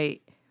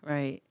 Right.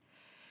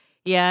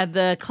 Yeah,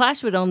 the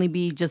clash would only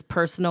be just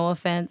personal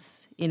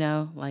offense,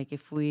 like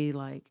if we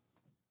like,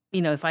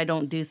 if I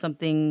don't do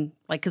something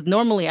like, because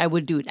normally I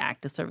would do an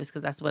act of service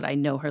because that's what I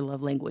know her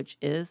love language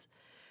is.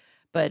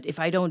 But if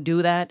I don't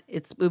do that,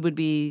 it would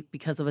be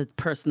because of a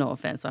personal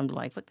offense. I'm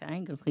like, fuck that, I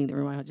ain't gonna clean the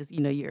room. I'll just,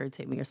 you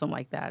irritate me or something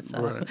like that. So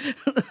right.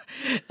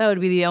 That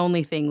would be the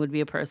only thing would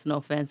be a personal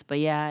offense. But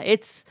yeah,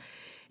 it's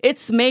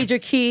major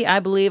key. I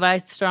believe I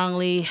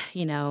strongly,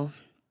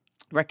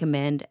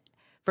 recommend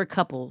for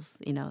couples,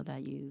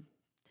 that you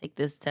take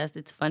this test.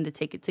 It's fun to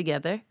take it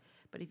together.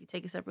 But if you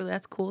take it separately,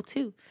 that's cool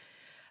too.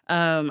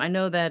 I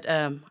know that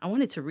I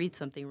wanted to read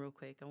something real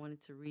quick. I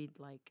wanted to read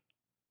like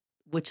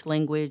which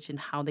language and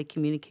how they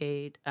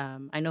communicate.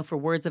 I know for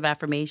words of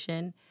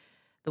affirmation,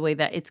 the way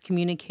that it's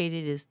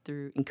communicated is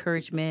through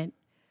encouragement,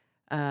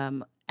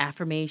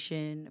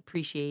 affirmation,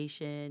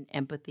 appreciation,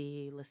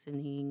 empathy,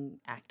 listening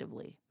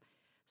actively.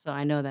 So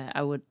I know that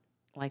I would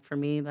like for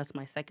me, that's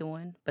my second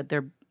one, but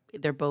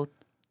they're both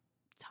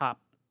top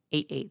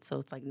 8, so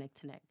it's like neck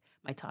to neck,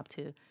 my top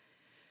 2.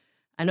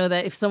 I know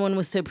that if someone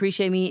was to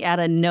appreciate me out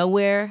of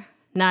nowhere,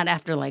 not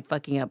after like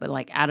fucking up, but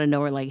like out of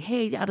nowhere, like,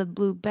 hey, out of the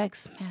blue,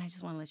 Bex, man, I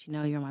just want to let you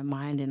know you're on my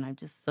mind and I'm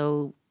just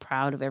so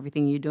proud of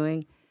everything you're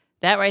doing.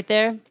 That right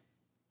there,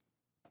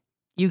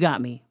 you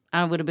got me.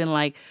 I would have been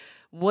like,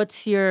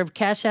 what's your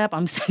Cash App?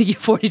 I'm sending you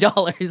 $40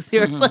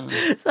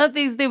 or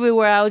something stupid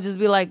where I would just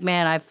be like,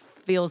 man, I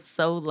feel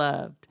so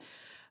loved.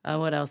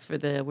 What else for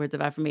the words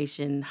of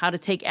affirmation? How to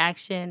take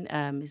action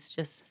is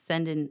just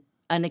send an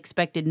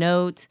unexpected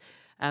note.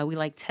 We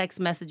like text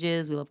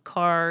messages. We love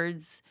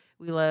cards.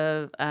 We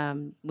love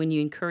when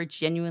you encourage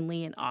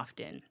genuinely and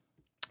often.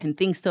 And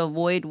things to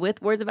avoid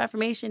with words of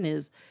affirmation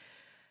is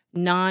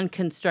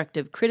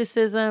non-constructive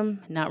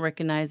criticism, not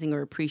recognizing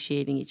or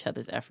appreciating each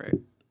other's effort.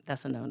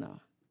 That's a no-no.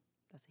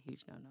 That's a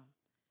huge no-no.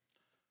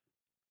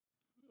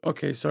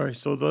 Okay, sorry.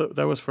 So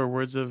that was for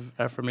words of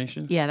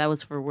affirmation? Yeah, that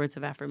was for words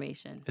of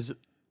affirmation. Is it?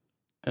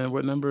 And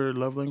what number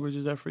love language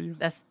is that for you?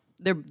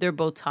 They're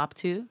both top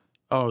 2.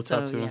 Oh,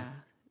 top 2. Yeah,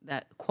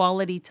 that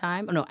quality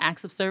time. Oh no,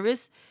 acts of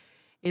service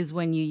is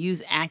when you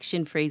use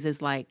action phrases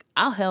like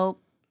 "I'll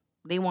help."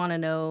 They want to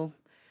know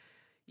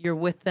you're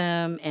with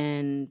them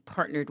and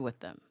partnered with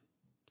them.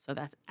 So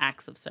that's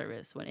acts of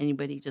service. When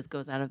anybody just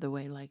goes out of their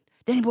way, like,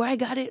 "Danny boy, I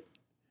got it.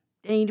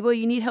 Danny boy,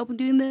 you need help in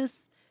doing this.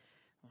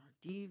 Or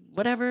do you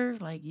whatever?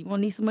 Like, you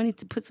want need some money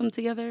to put something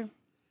together."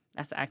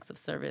 That's acts of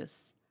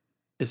service.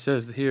 It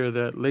says here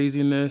that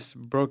laziness,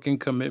 broken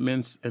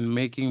commitments, and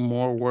making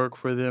more work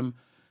for them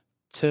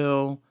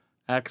tell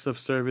acts of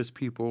service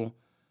people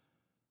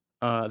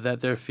that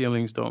their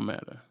feelings don't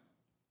matter.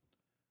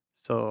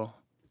 So,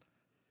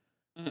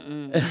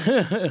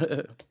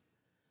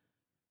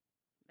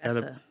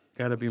 That's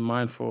gotta be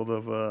mindful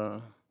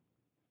of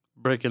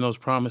breaking those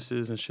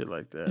promises and shit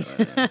like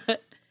that. Right?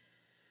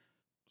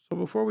 So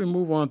before we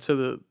move on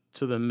to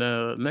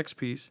the next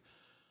piece,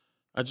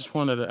 I just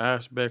wanted to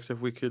ask Bex if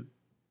we could,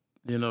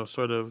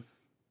 sort of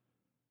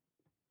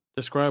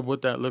describe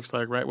what that looks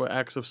like, right? What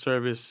acts of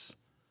service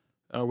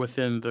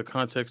within the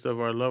context of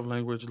our love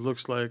language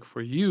looks like for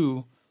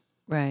you,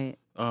 right.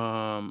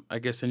 I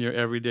guess in your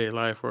everyday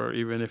life, or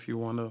even if you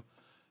want to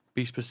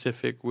be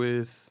specific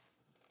with,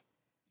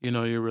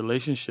 your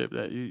relationship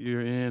that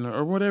you're in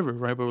or whatever,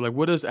 right? But like,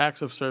 what does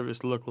acts of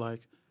service look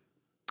like?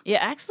 Yeah,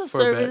 acts of for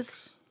service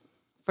Bex?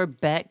 for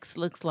Bex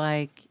looks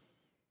like,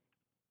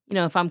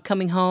 if I'm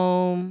coming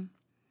home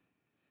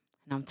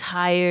and I'm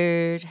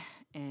tired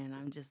and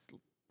I'm just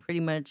pretty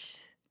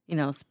much,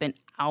 spent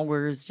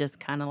hours just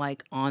kind of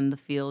like on the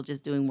field,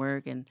 just doing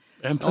work. And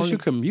plus you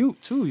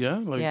commute too, yeah?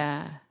 Like,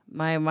 yeah,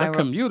 that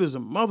commute is a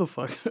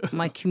motherfucker.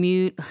 my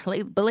commute,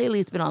 but lately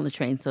it's been on the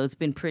train, so it's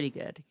been pretty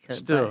good.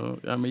 Still,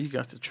 I mean, you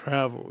got to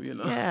travel,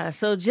 Yeah,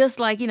 so just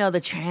like,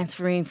 the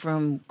transferring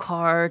from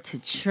car to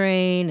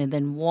train and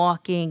then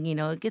walking,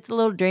 it gets a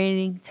little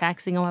draining,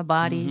 taxing on my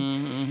body.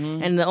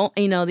 And the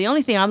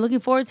only thing I'm looking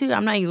forward to,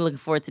 I'm not even looking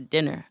forward to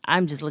dinner.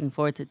 I'm just looking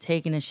forward to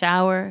taking a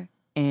shower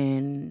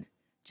and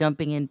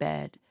jumping in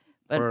bed.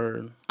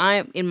 But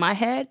I'm in my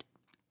head,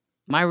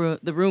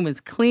 the room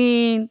is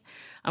clean.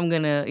 I'm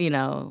gonna,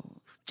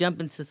 jump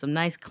into some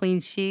nice clean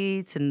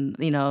sheets and,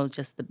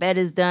 just the bed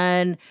is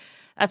done.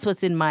 That's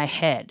what's in my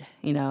head,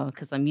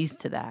 because I'm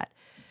used to that.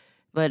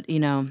 But,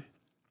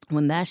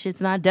 when that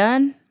shit's not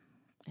done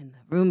and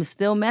the room is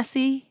still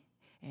messy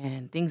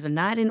and things are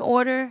not in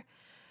order,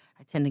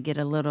 I tend to get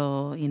a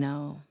little,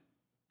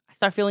 I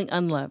start feeling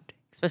unloved,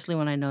 especially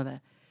when I know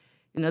that.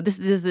 This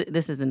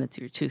isn't a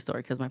true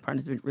story because my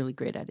partner's been really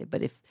great at it.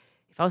 But if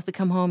I was to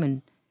come home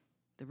and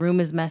the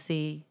room is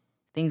messy,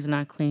 things are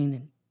not clean,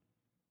 and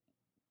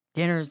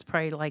dinner's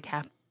probably like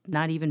half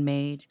not even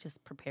made,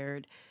 just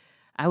prepared,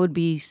 I would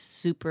be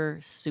super,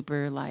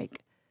 super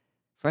like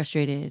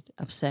frustrated,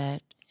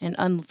 upset,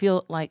 and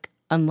feel like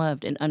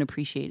unloved and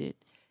unappreciated.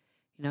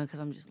 Because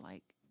I'm just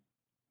like,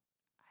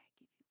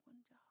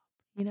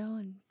 I give you one job,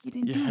 and you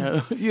didn't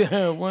do it. You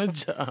had one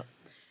job.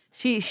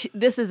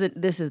 This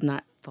is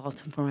not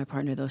faulting for my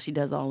partner though. She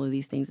does all of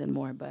these things and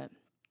more, but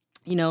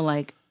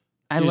like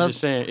I You're love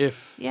just saying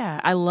if. Yeah,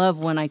 I love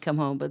when I come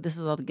home, but this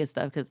is all the good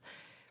stuff because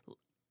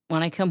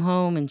when I come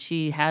home and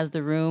she has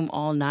the room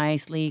all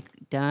nicely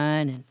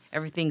done and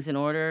everything's in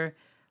order,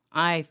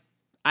 I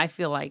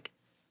feel like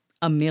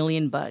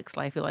 $1,000,000.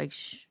 Like, I feel like,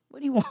 what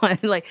do you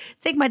want? Like,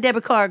 take my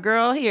debit card,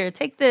 girl. Here,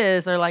 take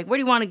this. Or like, where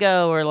do you want to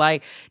go? Or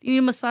like, do you need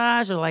a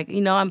massage? Or like,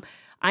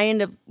 I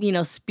end up,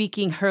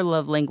 speaking her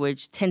love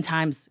language 10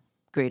 times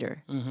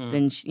greater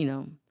than,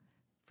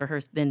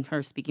 than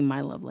her speaking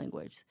my love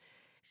language.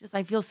 It's just,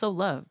 I feel so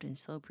loved and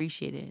so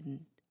appreciated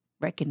and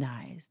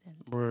recognized.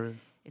 And Word.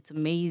 It's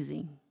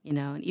amazing,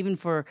 and even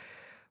for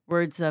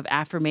words of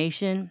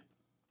affirmation,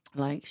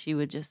 like she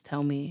would just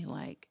tell me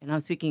like, and I'm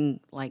speaking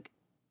like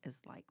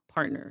as like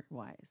partner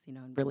wise,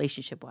 and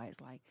relationship wise,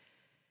 like,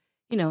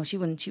 she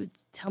would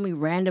tell me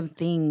random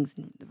things,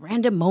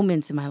 random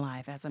moments in my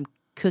life as I'm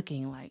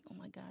cooking, like, oh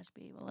my gosh,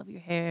 babe, I love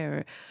your hair.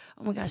 Or,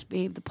 oh my gosh,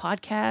 babe, the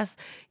podcast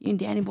you and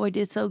Danny Boy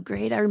did so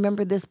great. I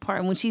remember this part.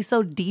 And when she's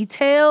so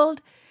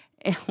detailed,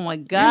 oh my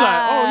God. You're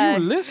like, oh,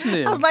 you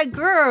listening. I was like,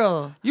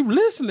 girl. You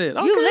listening.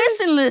 Okay. You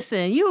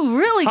listen. You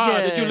really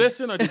good. Did you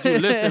listen or did you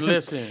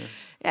listen?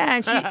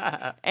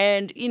 Yeah,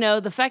 and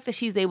and the fact that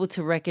she's able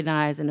to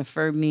recognize and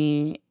affirm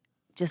me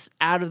just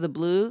out of the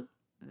blue,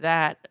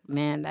 that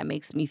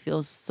makes me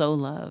feel so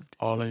loved.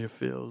 All in your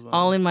feels.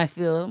 All in my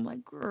feels. I'm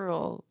like,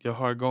 girl. Your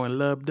heart going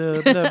love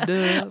dub, love dub.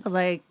 I was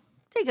like,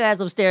 take your ass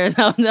upstairs.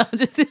 No,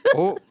 just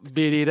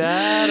beat it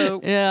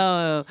out.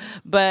 No,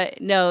 but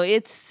no,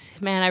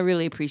 I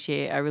really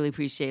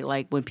appreciate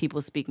like when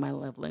people speak my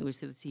love language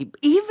to the team.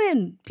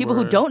 Even people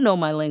who don't know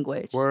my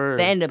language,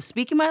 they end up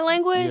speaking my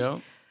language.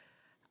 Yep.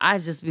 I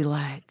just be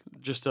like,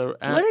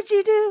 what did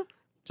you do?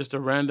 Just a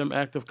random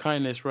act of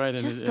kindness, right?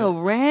 Just a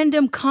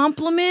random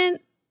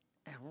compliment.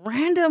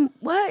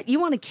 What? You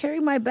want to carry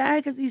my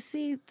bag because you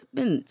see it's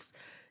been,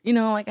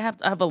 like I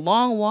have a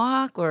long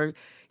walk or,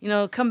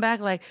 come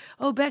back like,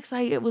 oh, Bex,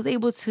 I was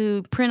able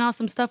to print out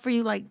some stuff for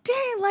you. Like,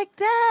 dang, like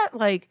that.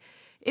 Like,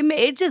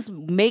 it just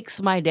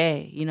makes my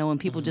day, when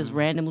people just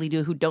randomly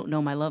do who don't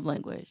know my love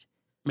language.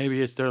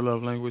 Maybe it's their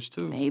love language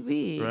too.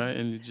 Maybe. Right?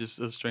 And it's just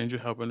a stranger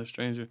helping a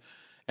stranger.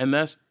 And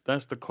that's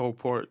the cool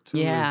part too.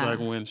 Yeah. Is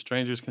like when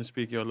strangers can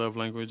speak your love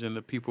language and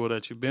the people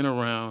that you've been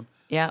around,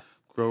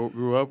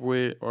 grew up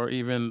with, or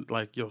even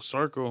like your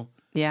circle,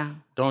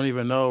 don't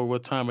even know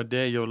what time of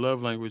day your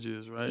love language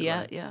is, right?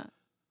 Yeah, yeah.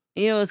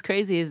 What's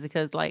crazy is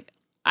because like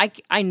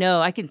I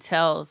know I can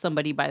tell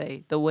somebody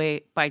by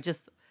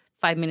just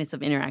 5 minutes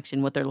of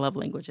interaction, what their love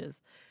language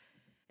is.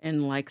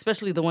 And like,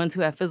 especially the ones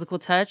who have physical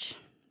touch,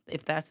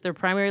 if that's their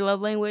primary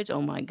love language,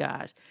 oh my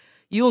gosh.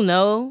 You'll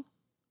know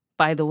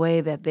by the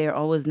way that they're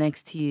always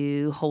next to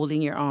you,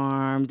 holding your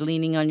arm,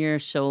 leaning on your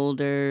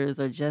shoulders,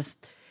 or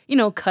just,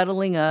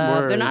 cuddling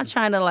up. They're not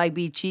trying to like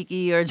be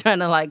cheeky or trying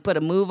to like put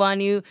a move on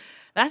you.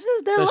 That's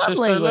just their love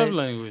language. Their love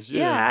language.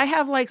 Yeah, I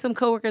have like some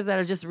coworkers that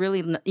are just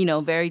really,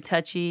 very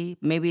touchy.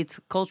 Maybe it's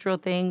a cultural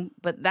thing,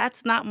 but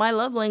that's not my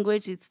love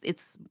language.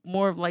 It's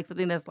more of like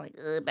something that's like,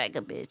 back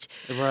a bitch.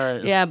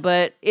 Right. Yeah,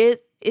 but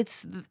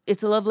it's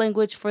a love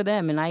language for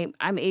them, and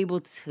I'm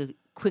able to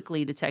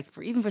quickly detect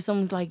even for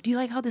someone who's like, do you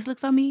like how this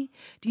looks on me?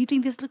 Do you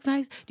think this looks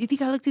nice? Do you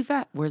think I look too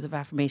fat? Words of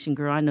affirmation,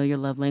 girl. I know your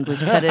love language.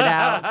 Cut it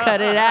out.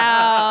 Cut it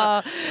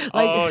out.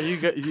 Like,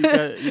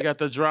 you got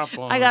the drop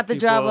on. I got the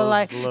drop on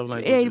like,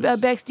 hey,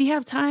 Bex, do you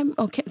have time?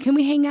 Oh, can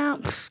we hang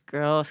out?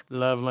 Girl.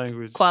 Love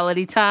language.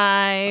 Quality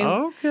time.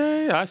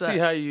 Okay. I see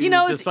how you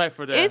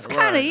decipher that. It's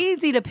kind of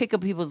easy to pick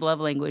up people's love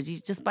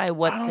language just by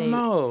what I don't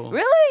know.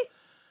 Really?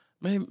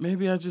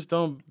 Maybe I just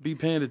don't be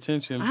paying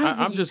attention.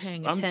 I'm just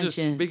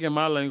speaking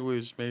my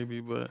language, maybe,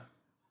 but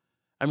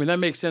I mean that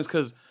makes sense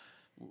because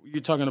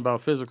you're talking about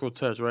physical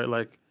touch, right?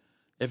 Like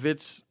if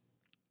it's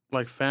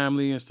like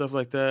family and stuff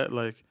like that,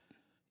 like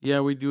yeah,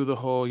 we do the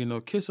whole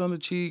kiss on the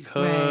cheek,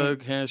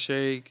 hug,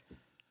 handshake,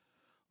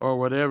 or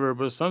whatever.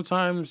 But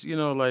sometimes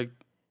like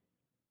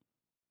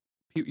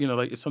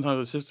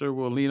sometimes a sister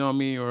will lean on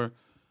me or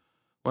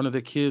one of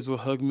the kids will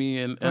hug me,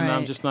 and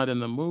I'm just not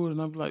in the mood,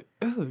 and I'm like,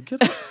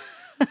 get up.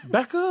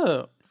 Back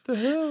up. What the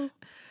hell?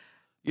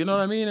 You know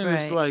what I mean? And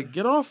it's like,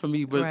 get off of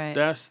me. But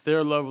that's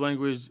their love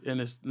language,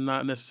 and it's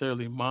not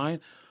necessarily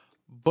mine.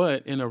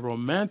 But in a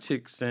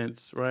romantic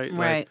sense, right?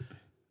 Right.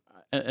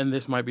 Like, and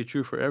this might be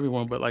true for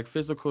everyone, but like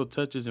physical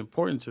touch is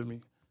important to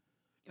me.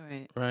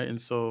 Right. Right.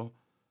 And so,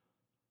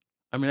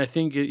 I mean, I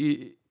think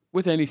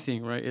with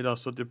anything, right, it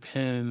also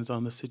depends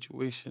on the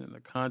situation and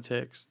the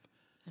context.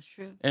 That's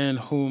true. And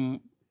whom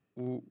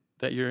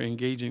that you're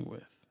engaging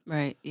with.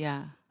 Right.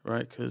 Yeah.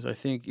 Right, because I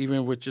think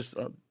even with just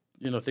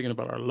thinking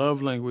about our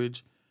love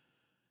language,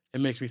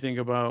 it makes me think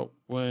about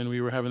when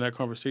we were having that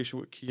conversation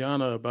with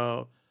Kiana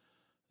about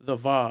the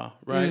va,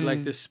 right?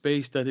 Like this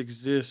space that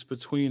exists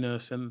between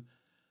us, and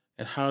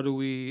how do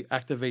we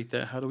activate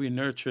that? How do we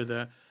nurture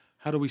that?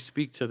 How do we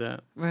speak to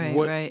that?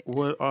 Right.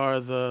 What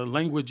are the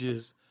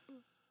languages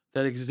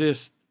that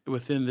exist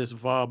within this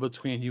va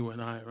between you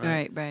and I?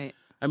 Right.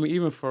 I mean,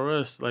 even for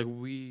us, like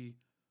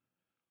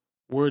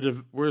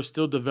we're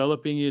still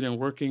developing it and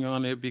working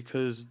on it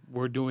because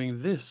we're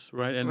doing this,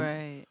 right?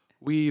 And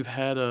we've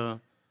had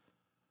a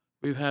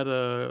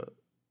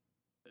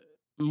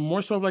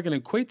more so of like an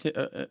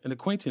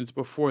acquaintance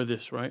before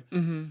this, right?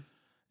 Mm-hmm.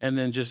 And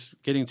then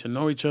just getting to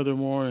know each other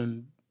more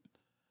and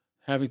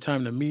having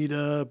time to meet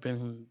up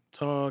and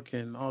talk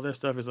and all that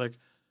stuff is like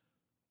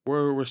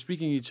we're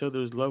speaking each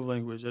other's love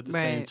language at the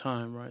same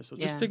time, right? So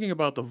just thinking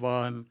about the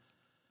va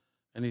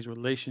and these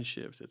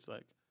relationships, it's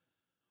like,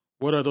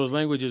 what are those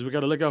languages? We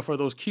got to look out for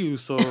those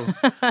cues. So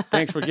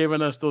thanks for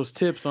giving us those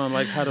tips on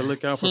like how to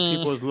look out for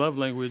people's love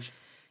language.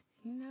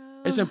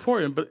 No. It's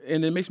important,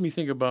 and it makes me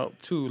think about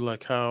too,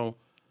 like how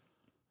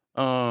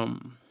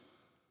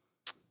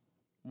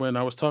when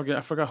I was talking, I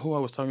forgot who I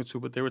was talking to,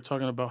 but they were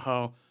talking about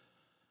how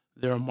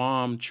their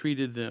mom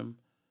treated them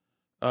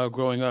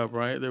growing up,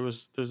 right?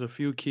 There's a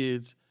few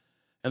kids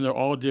and they're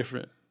all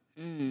different.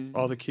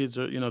 All the kids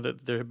are,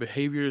 that their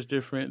behavior is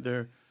different,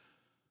 their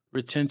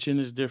retention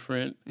is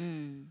different.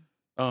 And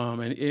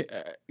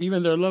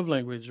even their love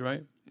language,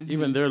 right? Mm-hmm.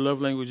 Even their love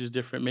language is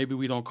different. Maybe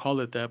we don't call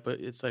it that, but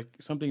it's like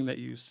something that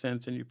you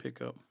sense and you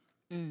pick up.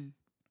 I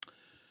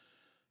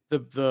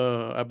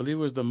believe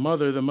it was the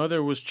mother. The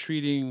mother was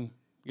treating,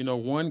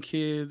 one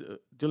kid,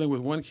 dealing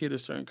with one kid a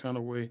certain kind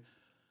of way,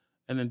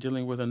 and then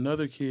dealing with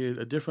another kid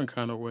a different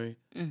kind of way.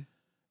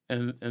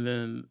 And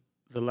then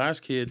the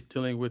last kid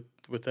dealing with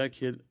that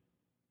kid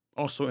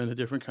also in a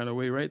different kind of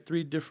way, right?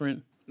 Three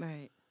different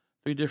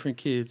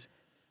kids.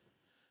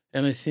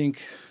 And I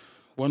think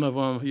one of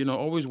them,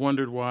 always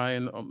wondered why,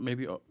 and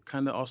maybe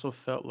kind of also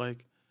felt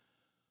like,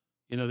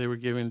 they were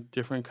given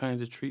different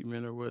kinds of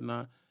treatment or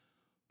whatnot.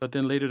 But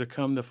then later to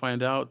come to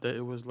find out that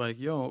it was like,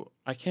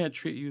 I can't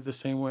treat you the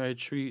same way I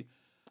treat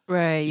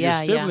your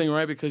sibling,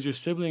 right? Because your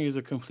sibling is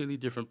a completely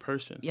different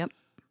person. Yep.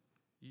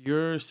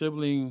 Your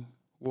sibling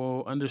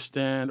will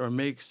understand or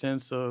make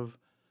sense of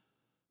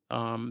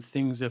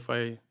things if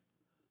I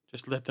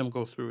just let them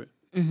go through it.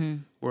 Mm-hmm.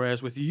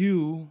 Whereas with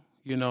you,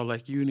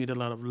 like you need a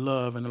lot of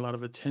love and a lot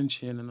of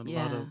attention and a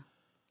lot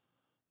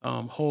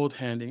of hold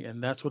handing,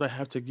 and that's what I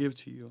have to give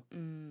to you.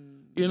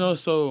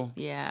 So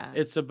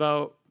it's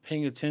about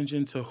paying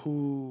attention to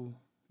who,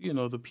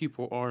 the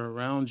people are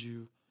around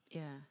you,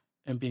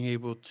 and being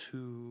able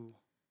to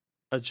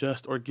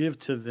adjust or give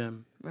to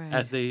them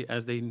as they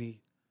need.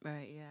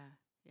 Right. Yeah.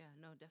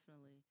 No,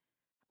 definitely.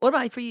 What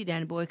about for you,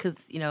 Danny boy?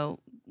 Because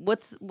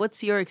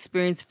what's your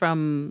experience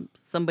from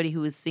somebody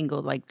who is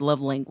single, like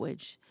love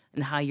language,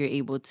 and how you're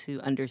able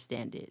to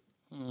understand it?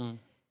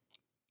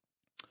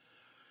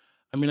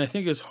 I mean, I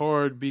think it's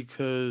hard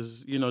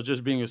because,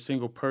 just being a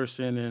single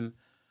person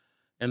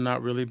and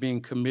not really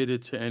being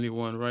committed to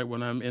anyone, right?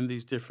 When I'm in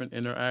these different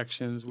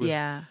interactions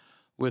Yeah.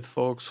 with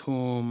folks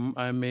whom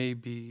I may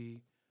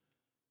be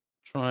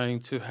trying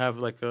to have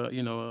like a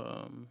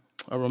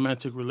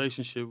romantic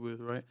relationship with,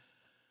 right?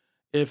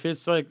 If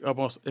it's like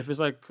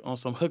on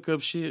some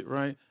hookup shit,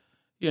 right?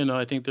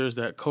 I think there's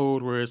that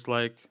code where it's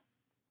like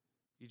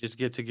you just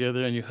get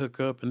together and you hook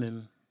up and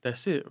then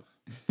that's it.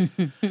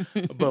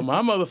 But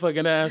my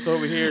motherfucking ass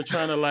over here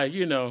trying to like,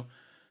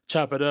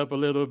 chop it up a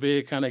little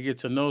bit, kind of get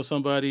to know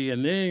somebody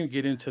and then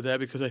get into that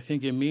because I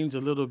think it means a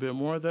little bit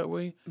more that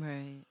way.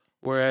 Right.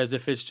 Whereas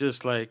if it's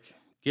just like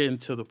getting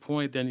to the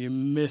point, then you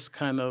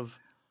kind of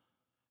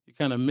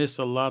miss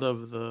a lot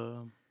of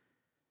the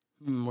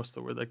what's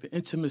the word? Like the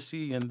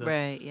intimacy and the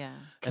Right. Yeah. and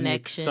the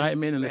Connection.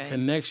 excitement and the Right.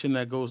 connection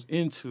that goes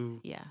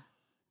into, Yeah.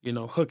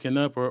 hooking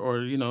up or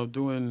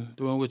doing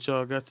what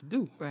y'all got to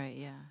do, Right.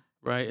 Yeah.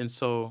 right? And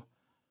so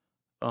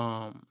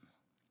um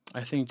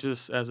I think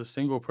just as a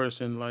single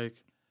person,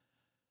 like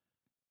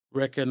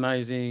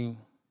recognizing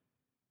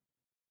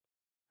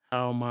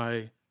how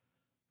my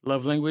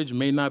love language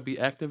may not be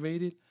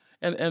activated,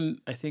 and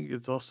I think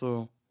it's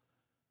also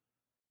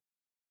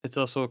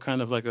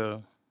kind of like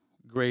a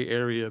gray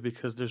area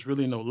because there's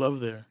really no love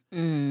there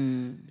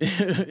Mm.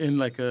 in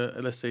like a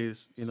let's say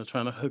it's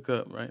trying to hook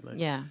up, right? Like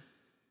Yeah.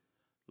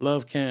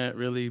 love can't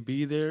really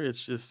be there.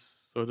 It's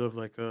just sort of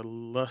like a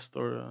lust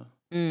or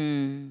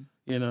Mm.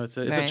 it's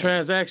a Right.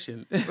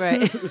 transaction.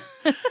 Right.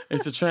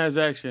 It's a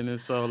transaction, and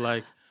so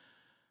like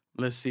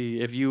let's see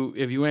if you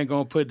ain't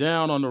gonna put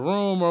down on the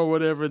room or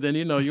whatever, then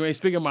you ain't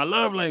speaking my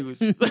love language.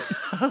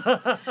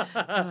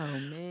 Oh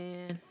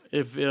man.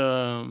 If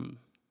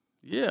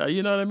yeah,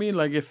 you know what I mean.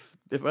 Like if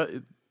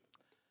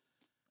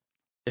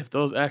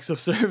those acts of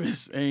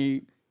service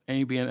ain't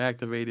being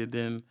activated,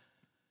 then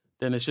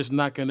it's just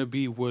not gonna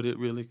be what it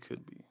really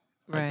could be.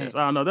 I Right. guess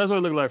I don't know. That's what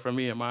it looked like for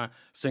me in my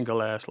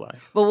single ass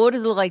life. But what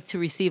does it look like to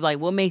receive? Like,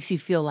 what makes you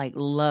feel like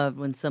loved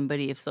when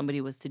if somebody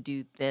was to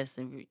do this,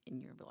 and you're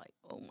like,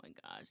 oh my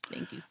gosh,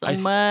 thank you so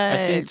much.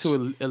 I think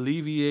to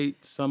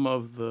alleviate some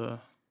of the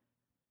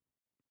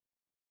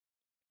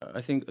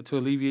I think to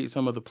alleviate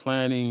some of the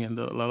planning and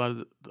a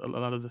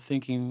lot of the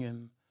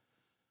thinking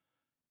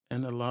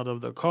and a lot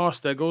of the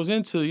cost that goes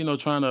into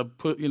trying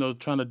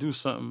to do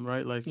something,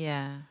 right?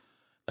 Yeah.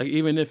 Like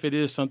even if it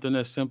is something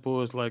as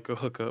simple as like a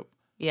hookup,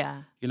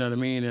 Yeah. you know what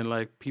I mean, and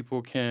like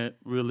people can't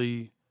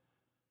really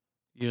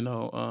you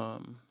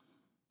know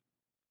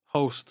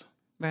host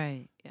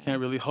Right. Yeah. can't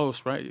really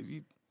host, right?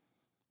 You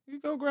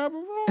go grab a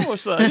room or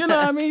something, you know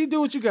what I mean, you do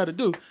what you got to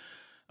do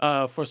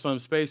for some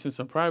space and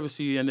some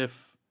privacy, and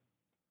if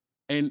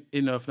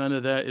none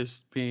of that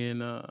is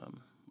being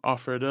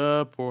offered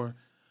up or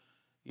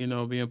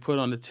being put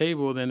on the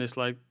table, then it's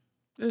like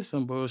there's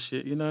some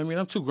bullshit. You know what I mean?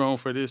 I'm too grown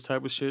for this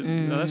type of shit.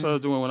 That's what I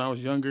was doing when I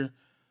was younger.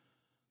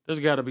 There's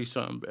got to be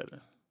something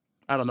better.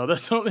 I don't know.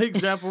 That's the only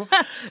example.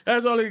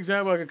 That's the only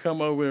example I can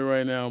come up with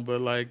right now.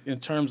 But like in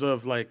terms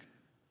of like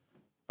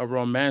a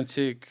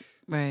romantic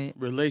Right.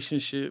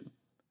 relationship,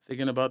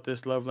 thinking about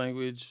this love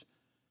language,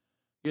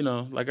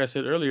 like I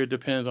said earlier, it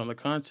depends on the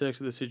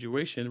context of the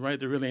situation, right?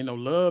 There really ain't no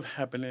love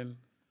happening,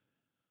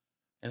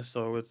 and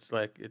so it's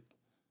like it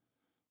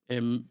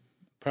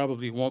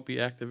probably won't be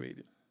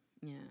activated.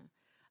 Yeah.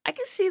 I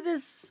can see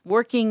this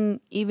working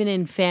even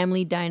in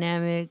family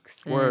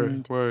dynamics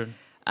and Word.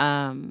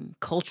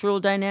 cultural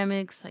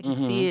dynamics. I can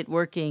see it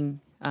working.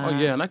 Oh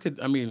yeah, and I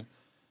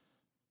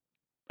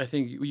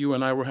think you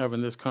and I were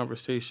having this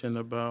conversation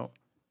about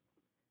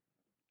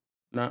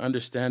not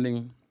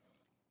understanding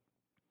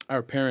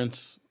our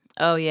parents,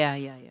 Oh yeah.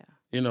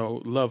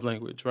 love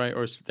language, right?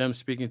 Or them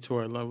speaking to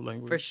our love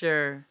language. For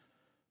sure.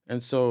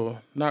 And so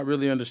not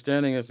really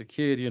understanding as a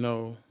kid,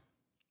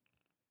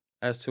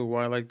 as to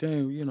why, like,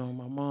 dang,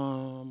 my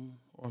mom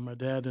or my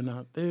dad are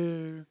not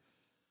there.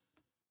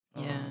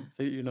 Yeah.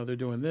 They're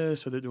doing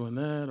this or they're doing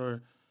that,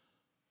 or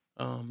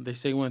they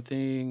say one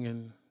thing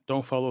and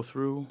don't follow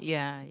through,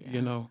 Yeah.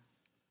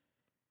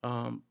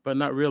 but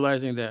not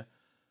realizing that,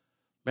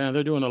 man,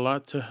 they're doing a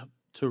lot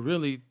to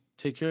really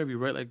take care of you,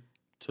 right? Like,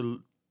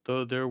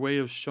 their way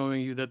of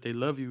showing you that they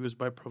love you is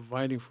by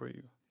providing for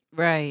you.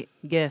 Right.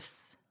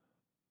 Gifts.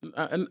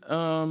 And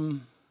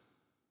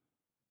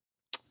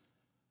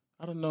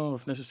I don't know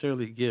if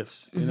necessarily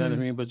gifts, you know what I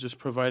mean, but just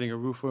providing a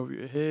roof over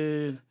your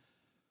head.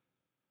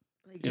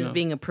 Like just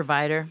being a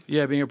provider.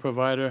 Yeah, being a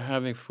provider,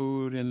 having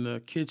food in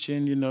the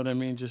kitchen, you know what I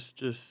mean?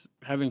 Just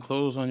having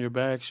clothes on your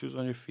back, shoes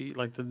on your feet,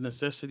 like the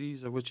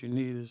necessities of what you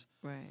need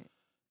Right.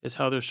 is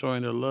how they're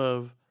showing their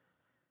love.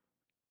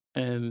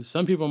 And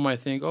some people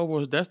might think, oh,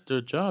 well, that's their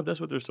job. That's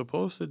what they're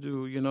supposed to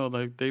do.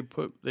 Like they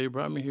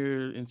brought me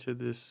here into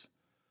this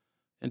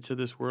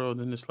world,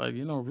 and it's like,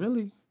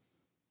 really,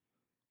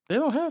 they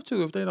don't have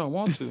to if they don't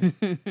want to.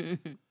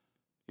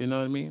 You know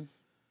what I mean?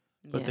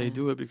 But they Yeah.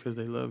 do it because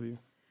they love you.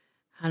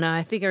 I know.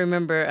 I think I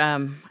remember.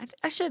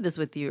 I shared this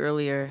with you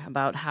earlier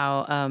about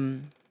how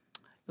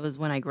it was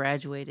when I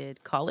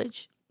graduated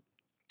college,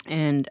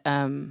 and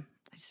I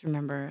just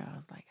remember I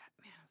was like,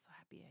 man, I'm so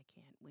happy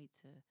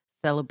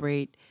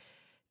celebrate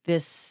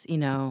this,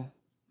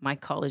 my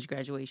college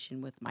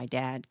graduation with my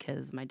dad,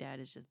 because my dad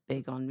is just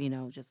big on,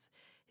 just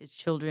his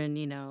children,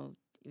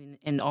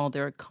 and all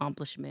their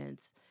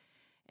accomplishments.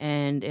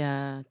 And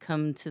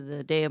come to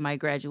the day of my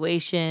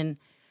graduation,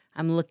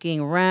 I'm looking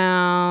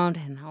around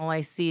and all I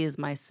see is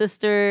my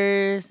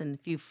sisters and a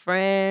few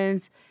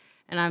friends.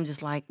 And I'm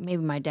just like,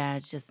 maybe my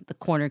dad's just at the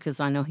corner, because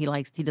I know he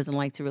doesn't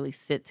like to really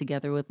sit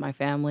together with my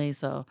family.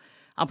 So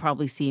I'll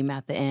probably see him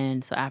at the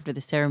end. So after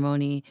the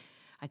ceremony,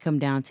 I come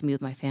down to meet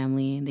with my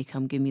family and they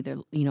come give me their,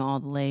 all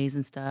the leis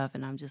and stuff.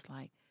 And I'm just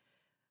like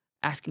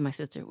asking my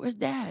sister, where's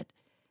dad?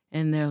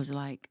 And they was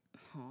like,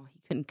 oh, he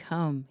couldn't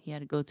come. He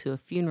had to go to a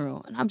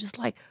funeral. And I'm just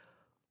like,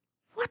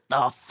 what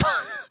the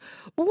fuck?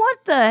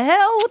 What the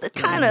hell? What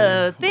kind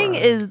of thing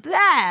is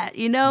that?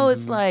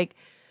 It's like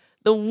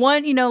the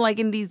one, like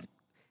in these,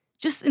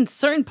 just in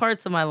certain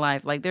parts of my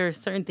life, like there are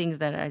certain things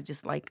that I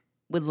just like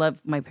would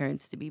love my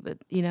parents to be. But,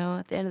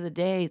 at the end of the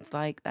day, it's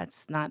like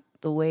that's not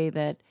the way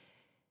that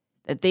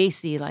they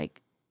see,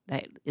 like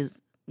that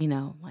is,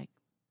 like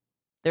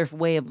their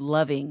way of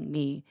loving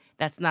me.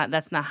 That's not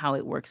how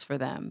it works for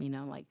them.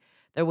 Like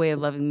their way of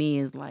loving me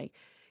is like,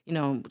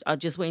 I'll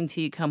just wait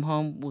until you come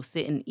home. We'll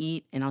sit and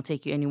eat and I'll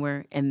take you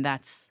anywhere. And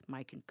that's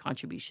my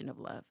contribution of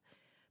love.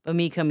 But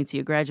me coming to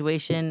your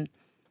graduation,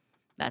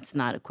 that's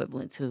not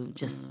equivalent to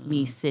just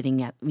me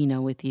sitting at,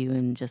 with you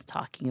and just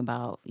talking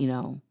about,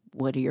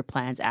 what are your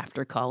plans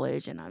after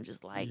college? And I'm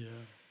just like,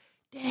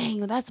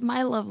 dang, that's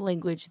my love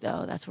language,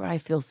 though. That's where I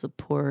feel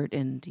support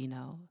and,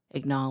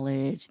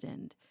 acknowledged.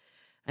 And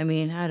I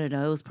mean, I don't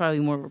know. It was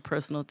probably more of a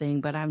personal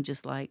thing, but I'm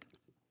just like,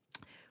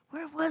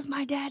 where was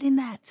my dad in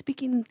that?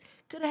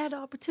 Could have had the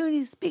opportunity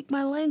to speak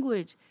my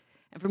language.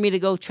 And for me to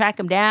go track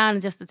him down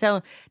and just to tell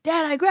him,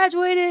 Dad, I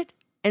graduated.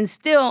 And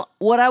still,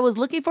 what I was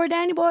looking for,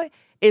 Danny Boy,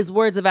 is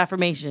words of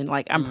affirmation.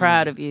 Like, I'm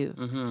proud of you.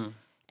 Mm-hmm.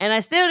 And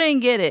I still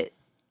didn't get it.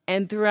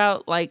 And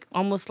throughout, like,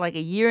 almost like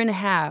a year and a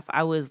half,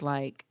 I was,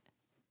 like,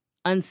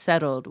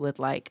 unsettled with,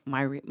 like,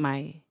 my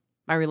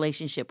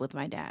relationship with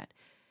my dad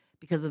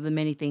because of the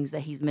many things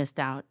that he's missed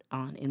out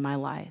on in my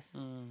life.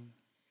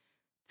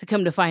 To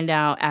come to find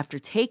out after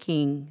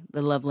taking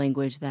the love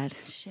language that,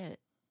 shit,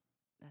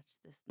 that's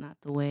just not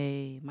the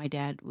way my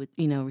dad would,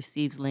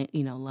 receives,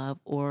 love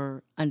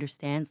or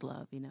understands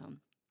love,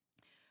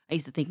 I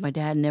used to think my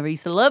dad never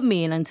used to love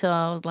me, and until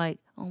I was like,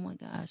 oh my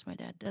gosh, my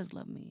dad does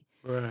love me.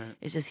 Right.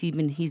 It's just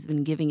he's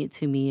been giving it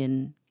to me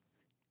in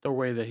the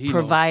way that he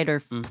provider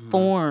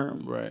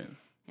form. Right.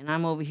 And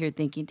I'm over here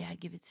thinking, Dad,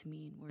 give it to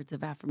me in words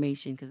of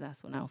affirmation, because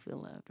that's when I'll feel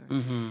loved.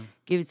 Or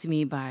give it to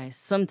me by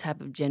some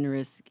type of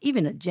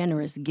even a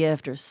generous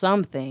gift or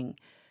something.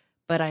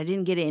 But I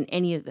didn't get it in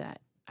any of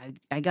that.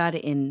 I got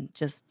it in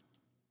just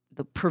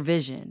the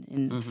provision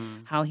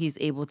and how he's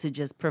able to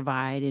just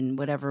provide in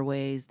whatever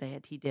ways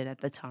that he did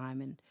at the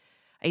time. And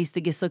I used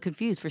to get so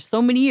confused for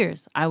so many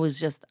years. I was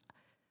just,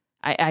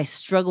 I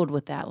struggled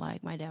with that.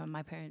 Like my dad and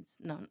my parents,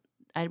 no,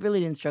 I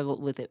really didn't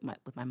struggle with it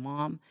with my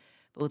mom.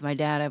 But with my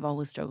dad, I've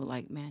always struggled.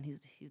 Like, man,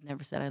 he's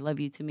never said I love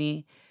you to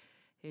me.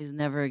 He's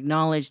never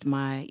acknowledged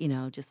my,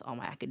 just all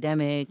my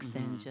academics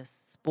and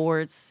just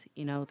sports,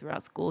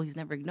 throughout school. He's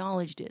never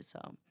acknowledged it.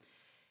 So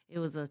it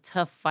was a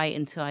tough fight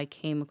until I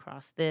came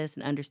across this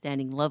and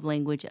understanding love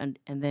language, and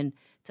then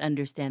to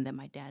understand that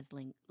my dad's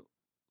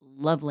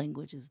love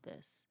language is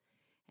this.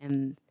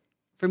 And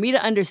for me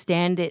to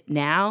understand it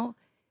now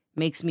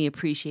makes me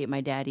appreciate my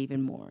dad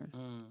even more.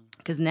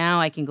 Because now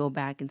I can go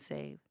back and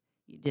say,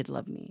 you did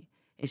love me.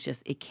 It's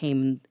just it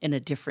came in a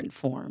different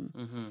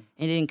form.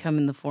 It didn't come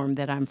in the form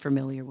that I'm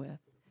familiar with.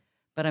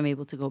 But I'm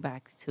able to go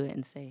back to it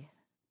and say,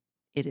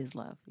 it is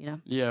love,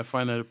 Yeah,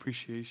 find that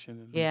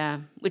appreciation. Yeah,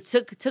 which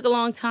took a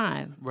long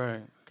time.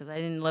 Right. Because I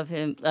didn't love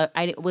him.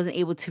 I wasn't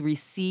able to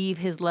receive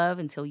his love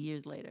until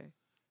years later.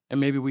 And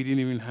maybe we didn't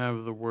even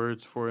have the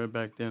words for it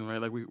back then,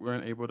 right? Like we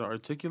weren't able to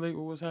articulate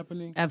what was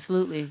happening.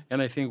 Absolutely.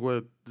 And I think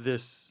with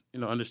this,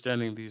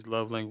 understanding these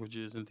love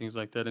languages and things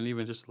like that, and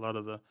even just a lot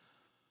of the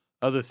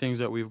other things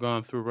that we've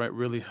gone through, right,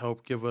 really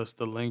help give us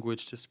the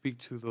language to speak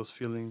to those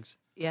feelings.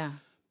 Yeah.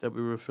 That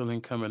we were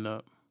feeling coming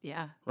up.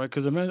 Yeah. Right,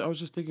 because I was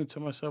just thinking to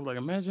myself, like,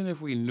 imagine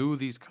if we knew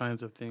these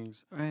kinds of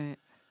things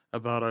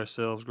about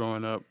ourselves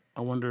growing up.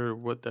 I wonder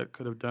what that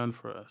could have done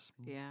for us.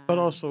 Yeah. But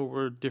also,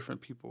 we're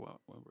different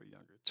people when we're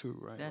younger, too,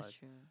 right? That's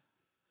true.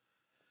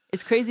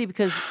 It's crazy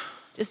because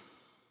just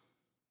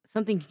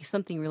something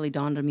really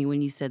dawned on me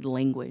when you said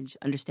language,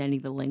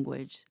 understanding the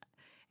language.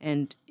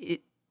 And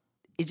it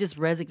just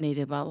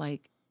resonated about,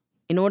 like,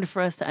 in order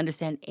for us to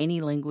understand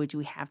any language,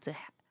 we have to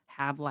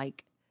have,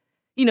 like,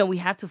 we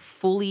have to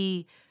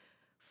fully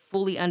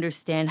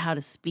understand how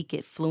to speak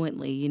it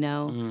fluently,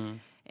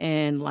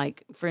 And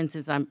like, for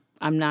instance,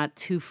 I'm not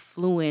too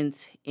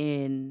fluent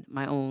in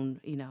my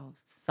own,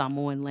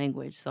 Samoan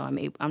language, so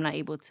I'm not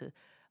able to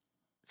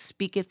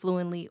speak it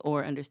fluently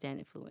or understand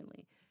it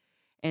fluently.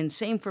 And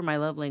same for my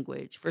love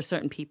language for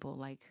certain people.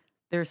 Like,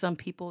 there are some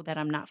people that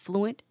I'm not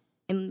fluent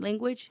in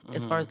language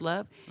as far as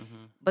love,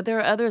 but there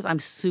are others I'm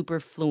super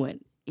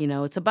fluent.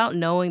 It's about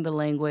knowing the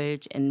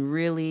language and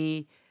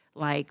really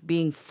like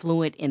being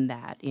fluent in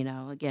that. You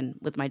know, again,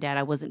 with my dad,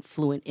 I wasn't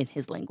fluent in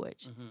his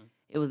language.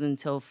 It was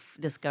until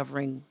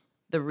discovering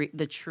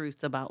the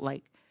truths about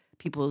like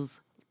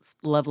people's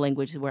love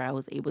language where I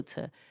was able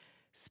to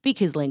speak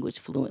his language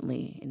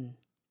fluently and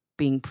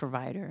being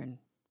provider and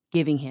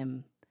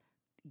giving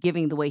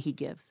the way he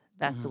gives.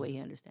 That's the way he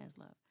understands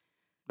love.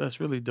 That's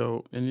really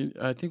dope. And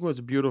I think what's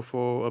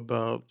beautiful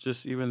about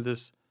just even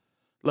this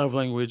love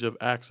language of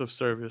acts of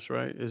service,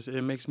 right, is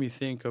it makes me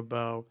think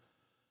about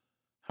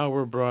how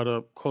we're brought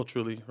up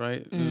culturally,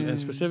 right? And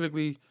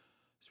specifically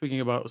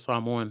speaking about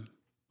Samoan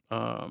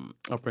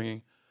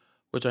upbringing,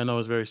 which I know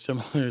is very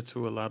similar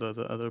to a lot of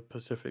the other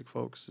Pacific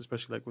folks,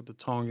 especially like with the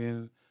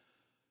Tongan,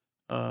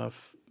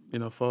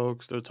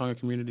 folks, the Tongan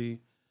community,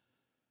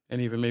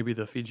 and even maybe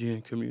the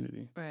Fijian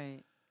community.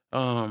 Right.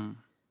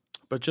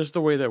 But just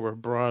the way that we're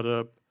brought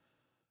up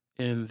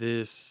in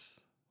this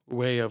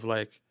way of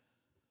like,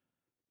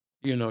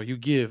 you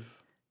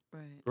give,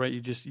 right?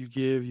 You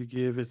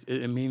give.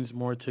 It means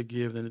more to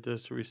give than it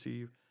does to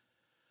receive.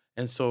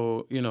 And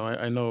so,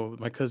 I know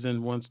my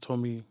cousin once told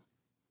me,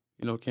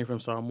 came from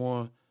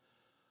Samoa,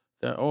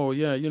 that, oh,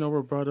 yeah,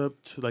 we're brought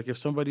up to, like, if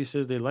somebody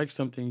says they like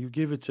something, you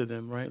give it to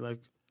them, right? Like,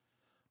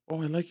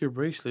 oh, I like your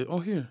bracelet. Oh,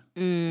 here.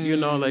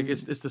 Like,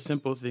 it's the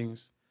simple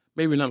things.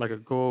 Maybe not like a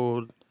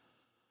gold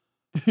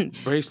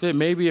bracelet,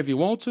 maybe if you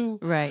want to.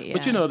 Right, yeah.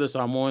 But, the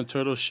Samoan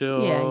turtle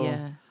shell.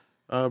 Yeah.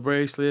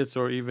 Bracelets,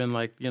 or even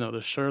like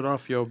the shirt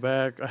off your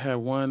back. I had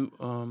one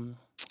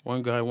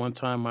guy one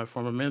time, my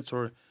former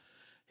mentor,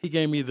 he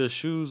gave me the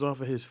shoes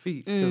off of his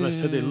feet because I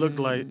said they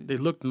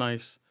looked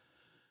nice,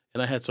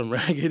 and I had some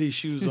raggedy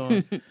shoes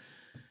on,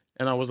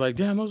 and I was like,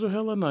 damn, those are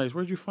hella nice.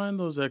 Where'd you find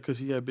those at? Because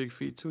he had big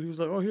feet too. He was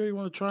like, oh, here, you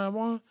want to try them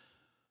on?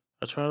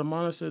 I tried them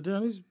on. I said,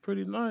 damn, these are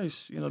pretty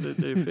nice.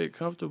 They fit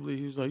comfortably.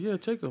 He was like, yeah,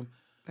 take them.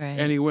 Right.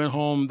 And he went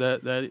home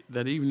that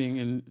evening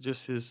in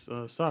just his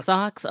socks.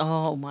 Socks?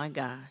 Oh, my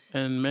gosh.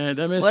 And, man,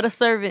 that meant... What a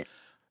servant.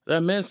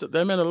 That meant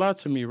a lot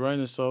to me, right?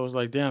 And so I was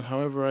like, damn,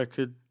 however I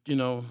could,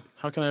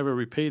 how can I ever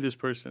repay this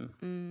person?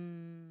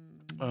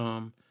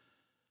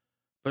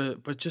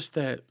 But just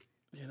that,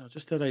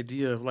 just that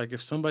idea of like,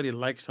 if somebody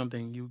likes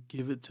something, you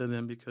give it to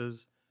them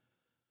because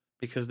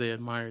they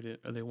admired it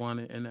or they want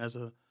it. And as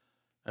a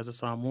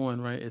Samoan,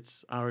 right,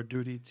 it's our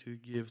duty to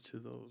give to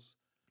those,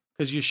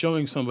 because you're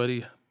showing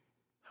somebody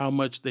how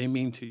much they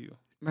mean to you.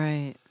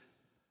 Right.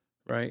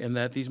 Right. And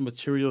that these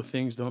material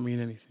things don't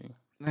mean anything.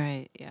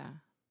 Right. Yeah.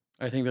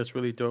 I think that's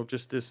really dope.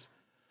 Just this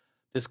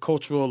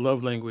cultural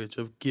love language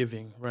of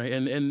giving, right?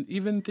 And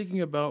even thinking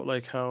about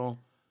like how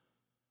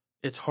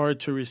it's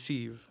hard to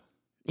receive.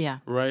 Yeah.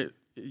 Right?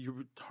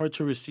 It's hard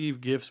to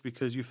receive gifts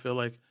because you feel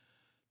like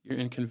you're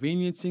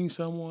inconveniencing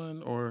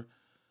someone or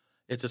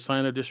it's a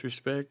sign of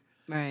disrespect.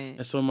 Right.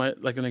 And so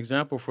an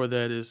example for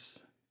that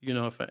is,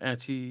 if an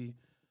auntie,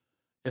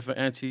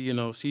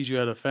 sees you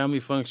at a family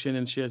function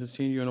and she hasn't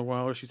seen you in a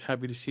while, or she's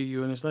happy to see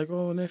you, and it's like,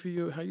 oh,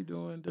 nephew, how you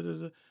doing?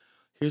 Da-da-da.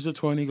 Here's a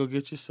 20, go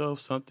get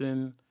yourself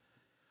something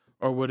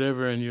or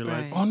whatever. And you're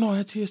like, oh, no,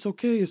 auntie, it's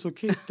okay,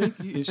 thank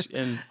you.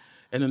 And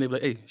then they're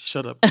like, hey,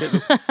 shut up.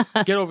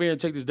 Get over here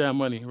and take this damn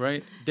money,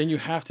 right? Then you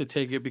have to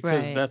take it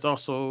because that's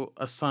also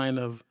a sign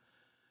of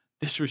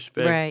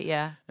disrespect. Right,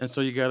 yeah. And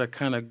so you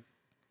kind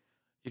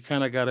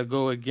of got to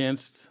go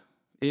against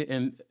it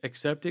and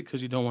accept it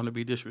because you don't want to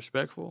be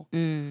disrespectful.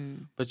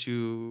 But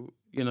you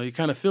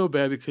kind of feel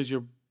bad because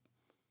you're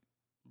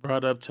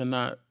brought up to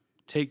not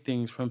take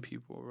things from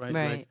people, right?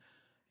 Like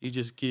you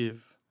just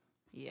give.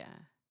 Yeah.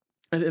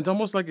 And it's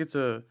almost like it's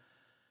a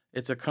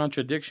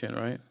contradiction,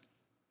 right?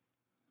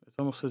 It's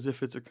almost as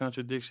if it's a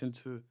contradiction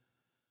to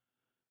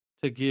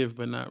give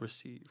but not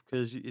receive,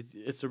 because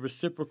it's a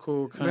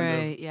reciprocal kind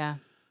of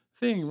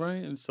thing,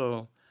 right? And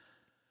so,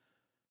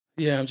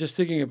 yeah, I'm just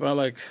thinking about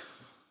like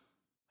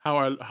how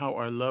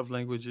our love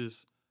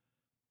languages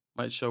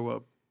might show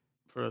up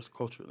for us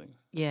culturally.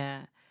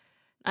 Yeah.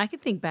 I can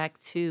think back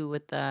too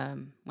with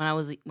when I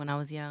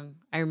was young.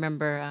 I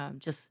remember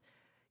just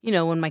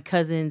when my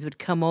cousins would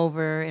come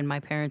over and my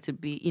parents would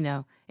be,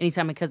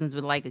 anytime my cousins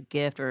would like a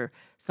gift or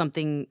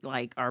something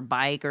like our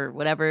bike or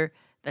whatever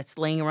that's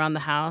laying around the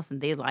house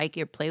and they like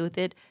it or play with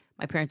it,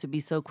 my parents would be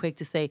so quick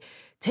to say,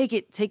 take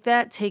it, take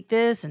that, take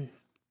this, and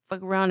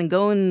fuck around and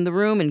go in the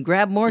room and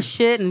grab more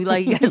shit and be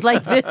like, you guys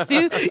like this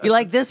too? You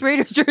like this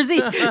Raiders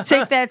jersey?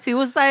 Take that too.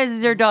 What size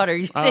is your daughter?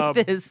 You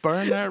take this.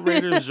 Burn that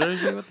Raiders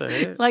jersey? What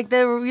the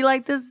heck? We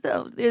like this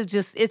stuff.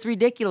 It's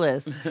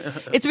ridiculous.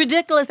 It's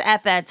ridiculous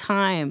at that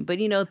time. But,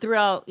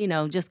 throughout,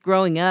 just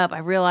growing up, I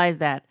realized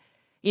that,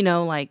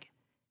 like,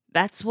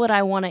 that's what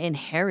I want to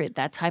inherit,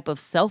 that type of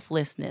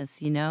selflessness,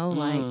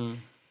 like,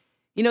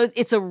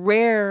 it's a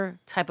rare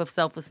type of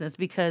selflessness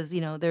because,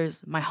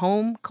 there's my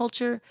home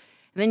culture.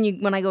 And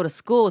then when I go to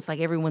school, it's like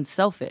everyone's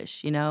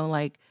selfish,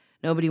 like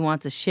nobody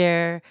wants to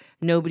share.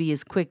 Nobody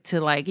is quick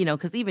to like,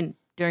 because even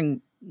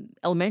during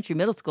elementary,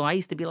 middle school, I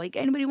used to be like,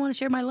 anybody want to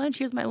share my lunch?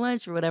 Here's my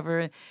lunch or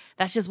whatever.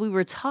 That's just we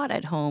were taught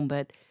at home.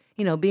 But,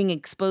 being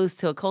exposed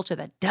to a culture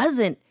that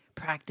doesn't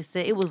practice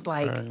it, it was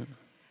like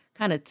kind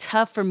kind of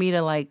tough for me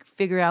to like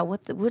figure out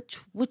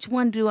which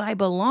one do I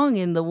belong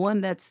in, the one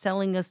that's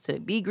telling us to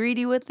be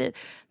greedy with it,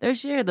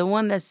 the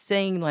one that's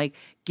saying like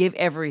give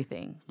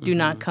everything, do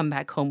not come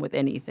back home with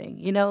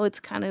anything. It's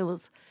kind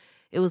of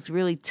it was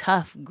really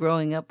tough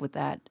growing up with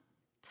that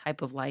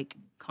type of like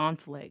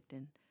conflict.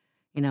 And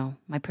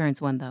my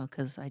parents won though,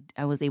 because I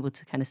was able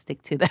to kind of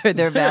stick to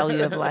their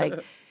value of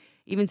like,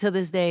 even to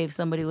this day, if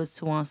somebody was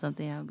to want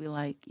something, I'd be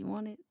like, you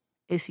want it,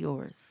 it's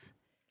yours.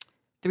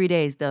 3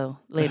 days though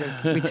later,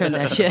 return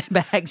that shit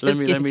back. Let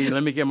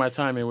me get my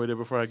time in with it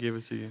before I give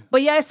it to you.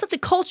 But yeah, it's such a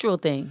cultural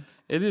thing.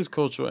 It is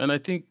cultural, and I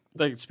think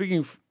like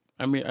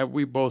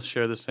we both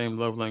share the same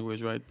love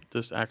language, right?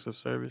 This acts of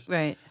service,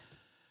 right?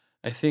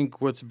 I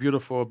think what's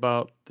beautiful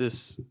about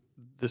this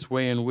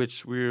way in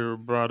which we're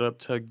brought up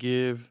to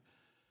give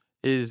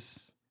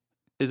is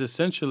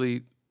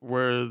essentially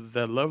where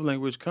that love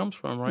language comes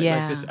from, right? Yeah.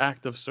 Like this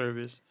act of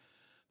service,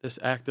 this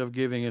act of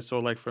giving. And so,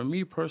 like for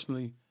me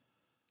personally,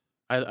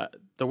 I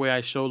the way I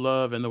show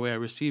love and the way I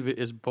receive it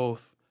is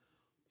both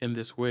in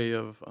this way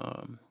of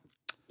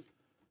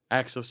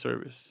acts of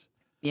service.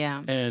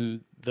 Yeah.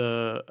 And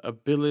the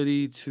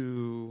ability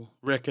to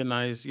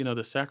recognize,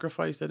 the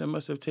sacrifice that it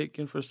must have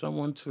taken for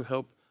someone to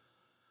help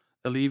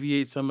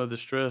alleviate some of the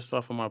stress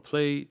off of my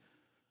plate.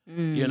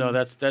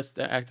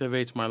 That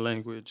activates my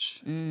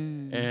language.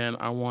 And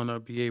I want to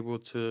be able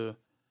to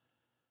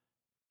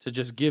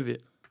just give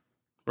it,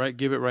 right?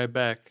 Give it right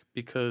back,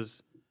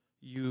 because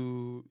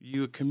you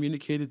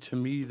communicated to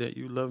me that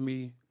you love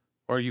me,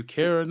 or you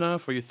care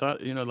enough, or you thought,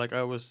 like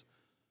I was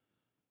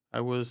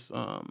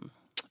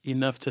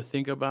enough to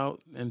think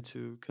about and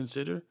to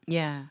consider.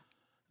 Yeah.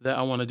 That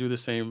I want to do the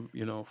same,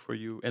 for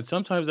you. And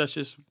sometimes that's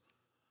just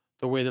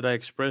the way that I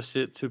express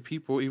it to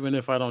people, even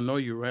if I don't know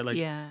you, right? Like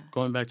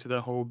going back to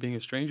that whole being a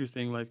stranger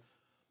thing, like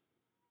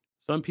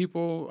some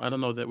people, I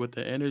don't know, that with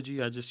the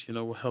energy, I just,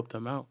 will help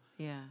them out.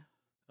 Yeah.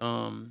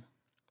 And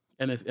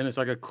it's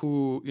like a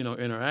cool,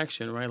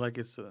 interaction, right? Like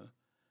it's a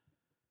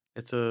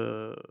just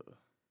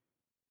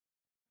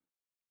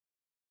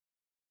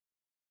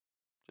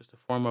a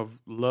form of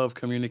love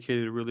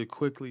communicated really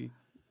quickly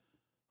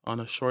on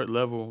a short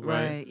level,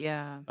 right? Right,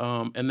 yeah.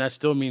 And that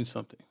still means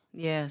something.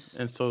 Yes.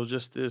 And so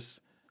just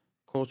this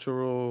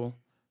cultural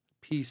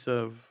piece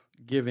of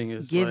giving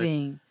is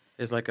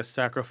like a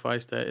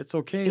sacrifice that it's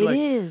okay. It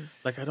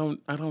is. Like I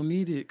don't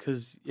need it,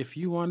 because if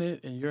you want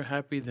it and you're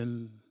happy,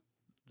 then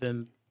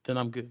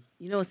I'm good.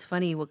 It's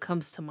funny. What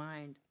comes to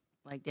mind,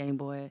 like Danny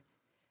Boy,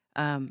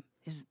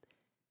 is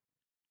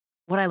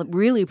what I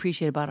really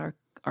appreciate about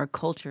our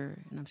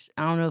culture. And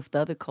I don't know if the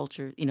other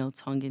culture,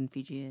 Tongan,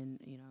 Fijian,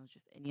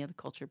 just any other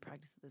culture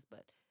practices this,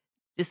 but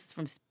just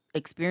from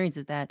experience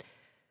is that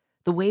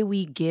the way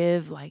we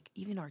give, like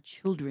even our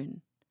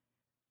children,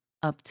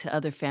 up to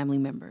other family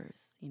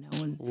members,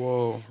 when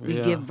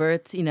we give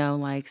birth,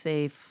 like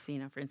say if,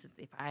 for instance,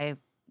 if I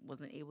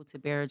wasn't able to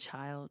bear a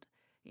child,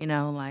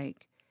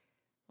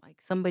 like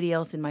somebody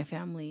else in my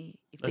family,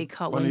 if they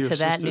caught wind to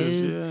that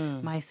news,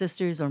 my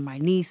sisters or my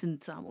niece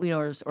and some,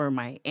 or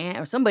my aunt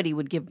or somebody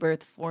would give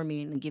birth for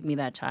me and give me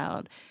that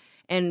child.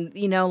 And,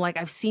 like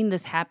I've seen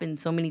this happen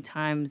so many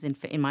times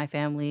in my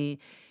family,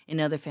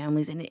 in other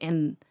families,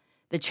 and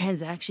the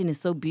transaction is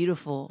so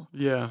beautiful.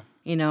 Yeah.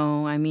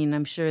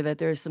 I'm sure that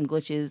there's some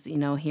glitches,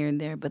 here and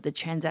there, but the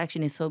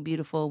transaction is so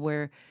beautiful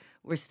where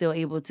we're still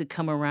able to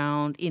come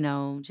around,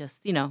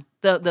 just,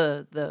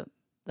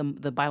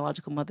 the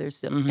biological mother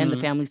still, and the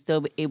family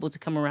still able to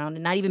come around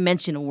and not even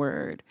mention a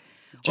word.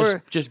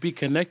 Just be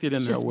connected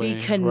in that way.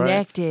 Just be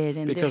connected.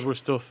 Right? And because we're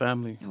still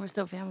family. And we're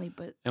still family,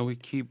 but... And we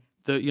keep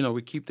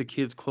the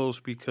kids close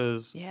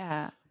because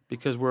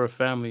we're a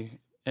family.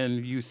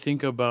 And you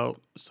think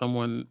about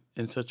someone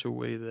in such a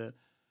way that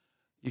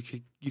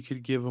you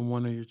could give them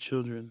one of your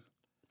children.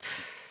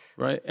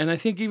 Right? And I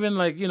think even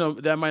like,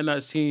 that might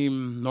not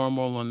seem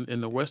normal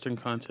in the Western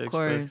context. Of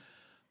course.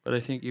 But I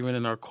think even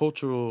in our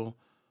cultural...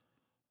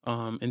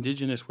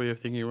 indigenous way of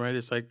thinking, right?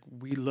 It's like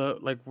we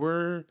love, like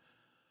we're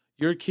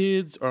your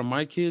kids are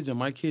my kids and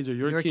my kids are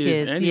your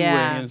kids anyway.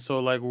 Yeah. And so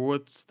like,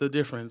 what's the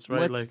difference,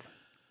 right?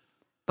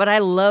 But I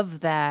love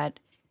that,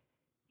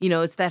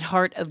 it's that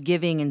heart of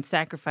giving and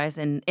sacrifice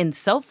and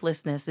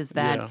selflessness is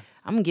that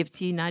I'm gonna give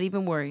to you, not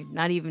even worried,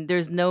 not even,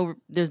 there's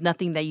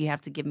nothing that you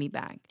have to give me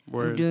back.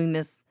 Word. I'm doing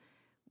this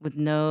with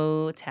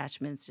no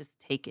attachments, just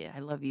take it. I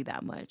love you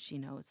that much.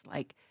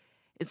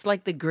 It's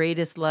like the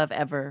greatest love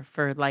ever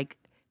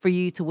for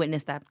you to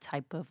witness that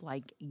type of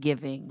like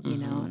giving,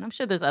 and I'm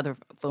sure there's other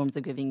forms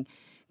of giving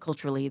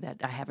culturally that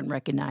I haven't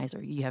recognized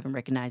or you haven't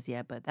recognized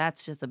yet, but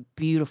that's just a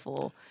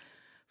beautiful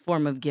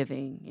form of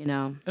giving,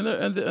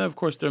 And of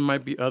course there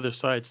might be other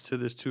sides to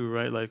this too,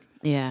 right? Like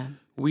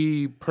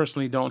we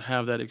personally don't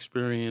have that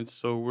experience,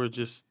 so we're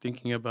just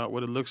thinking about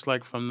what it looks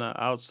like from the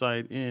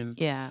outside in.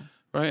 Yeah.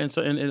 Right, and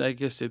so and I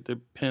guess it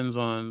depends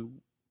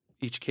on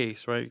each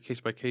case, right? Case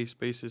by case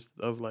basis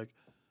of like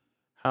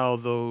how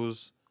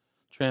those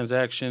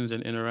transactions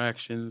and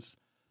interactions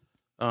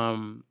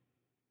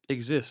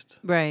exist,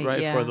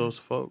 right, for those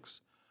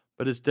folks.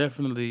 But it's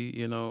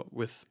definitely,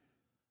 with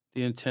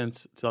the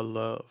intent to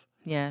love.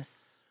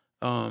 Yes.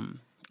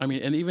 I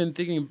mean, and even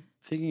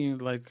thinking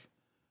like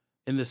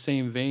in the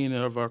same vein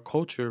of our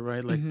culture,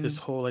 right? Like this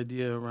whole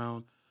idea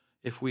around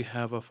if we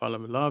have a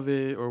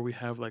falamilave or we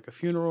have like a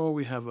funeral,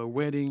 we have a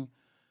wedding,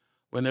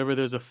 whenever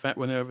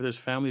whenever there's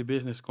family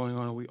business going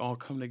on, we all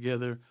come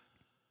together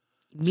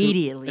to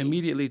Immediately.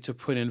 immediately to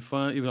put in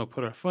fun,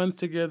 put our funds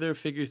together,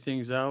 figure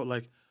things out.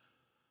 Like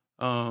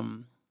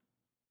um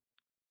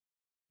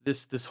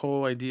this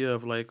whole idea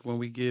of like when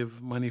we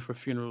give money for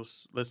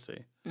funerals, let's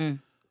say, Mm.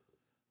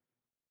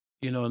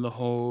 and the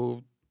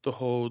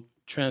whole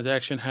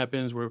transaction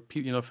happens where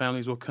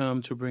families will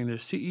come to bring their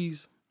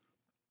CEs,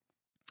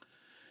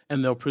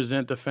 and they'll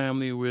present the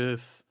family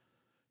with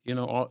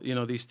all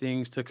these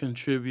things to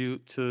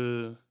contribute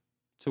to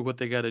what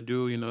they got to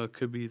do. It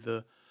could be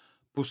the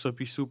pusa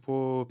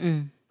pisupo,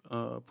 Mm.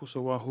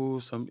 pusa wahoo,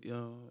 some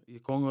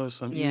ikonga,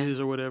 some Yeah. ears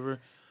or whatever,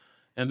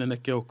 and then a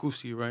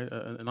keokusi, right,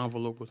 an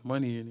envelope with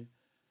money in it,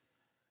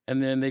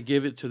 and then they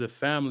give it to the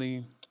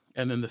family,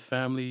 and then the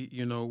family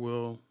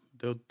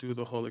they'll do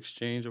the whole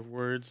exchange of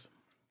words.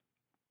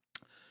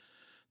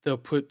 They'll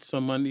put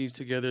some monies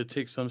together,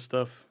 take some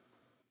stuff,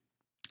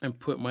 and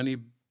put money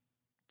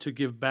to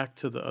give back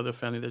to the other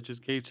family that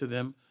just gave to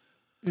them,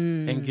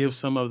 and give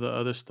some of the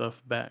other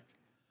stuff back.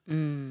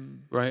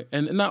 Right.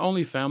 And not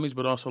only families,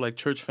 but also like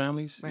church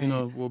families, Right.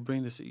 will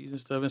bring the CEs and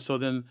stuff. And so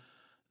then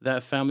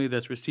that family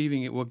that's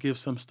receiving it will give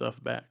some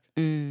stuff back.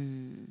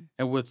 And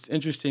what's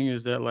interesting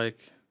is that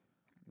like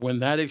when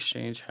that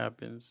exchange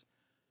happens,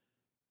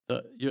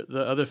 the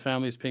other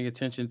family is paying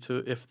attention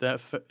to if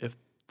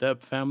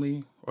that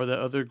family or that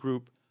other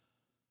group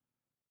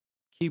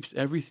keeps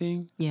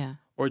everything, Yeah.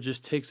 or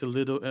just takes a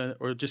little,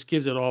 or just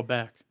gives it all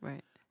back.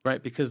 Right.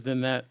 Right. Because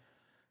then that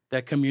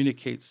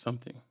communicates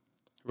something.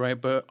 Right.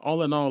 But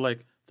all in all,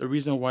 like the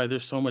reason why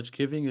there's so much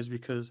giving is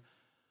because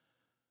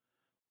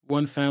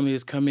one family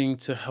is coming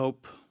to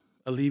help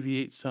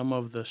alleviate some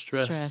of the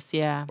stress,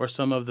 Yeah. or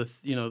some of the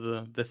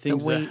the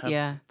things weight, that have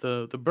yeah.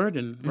 the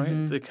burden,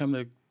 right? They come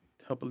to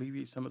help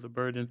alleviate some of the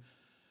burden,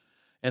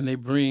 and they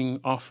bring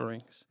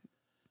offerings,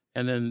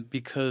 and then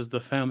because the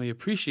family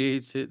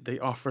appreciates it, they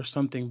offer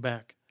something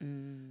back,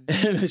 and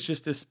it's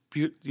just this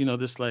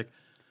this like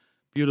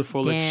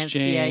beautiful Dance,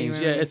 yeah, you exchange.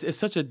 remember? It's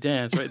such a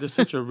dance, right? There's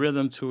such a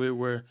rhythm to it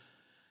where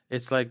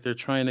it's like they're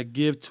trying to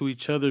give to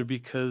each other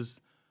because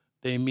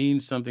they mean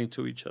something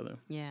to each other,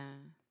 Yeah.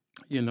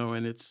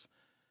 and it's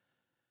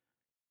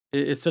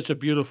such a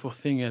beautiful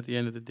thing at the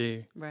end of the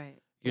day, Right.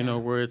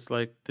 where it's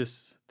like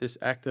this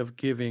act of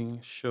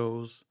giving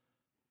shows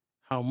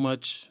how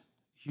much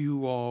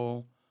you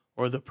all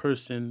or the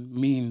person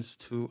means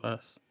to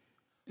us.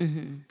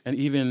 And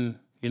even,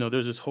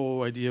 there's this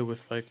whole idea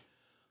with like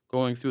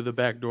going through the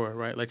back door,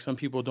 right? Like some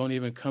people don't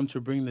even come to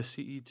bring the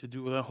CE to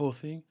do that whole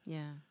thing.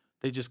 Yeah.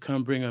 They just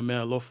come bring a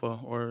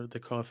mealofa, or they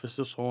call it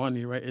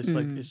fesisowani, right? It's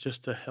like it's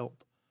just to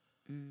help.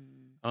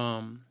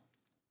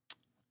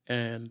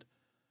 And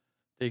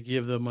they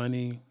give the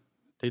money.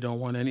 They don't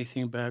want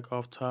anything back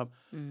off top.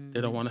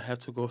 They don't want to have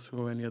to go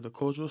through any of the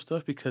cultural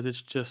stuff because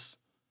it's just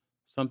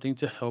something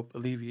to help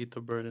alleviate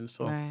the burden.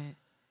 So Right.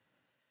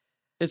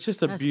 it's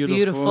just a That's beautiful,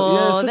 beautiful.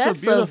 yeah, it's such That's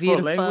a so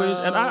beautiful language.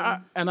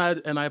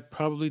 beautiful. And I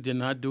probably did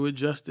not do it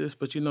justice,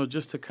 but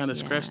just to kind of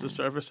scratch the Yeah.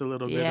 surface a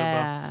little bit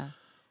about Yeah.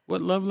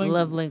 what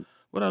Lovely.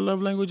 what our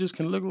love languages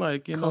can look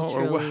like, or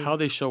Culturally. how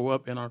they show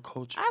up in our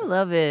culture. I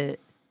love it.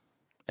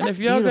 And That's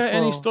if y'all got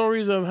any beautiful.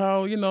 stories of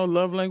how,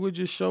 love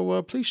languages show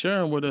up, please share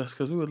them with us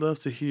because we would love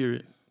to hear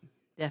it.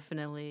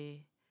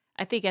 Definitely.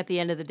 I think at the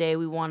end of the day,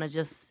 we want to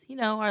just,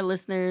 our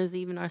listeners,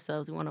 even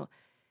ourselves, we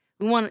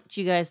want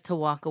you guys to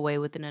walk away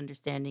with an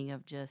understanding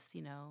of just,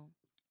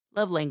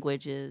 love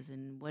languages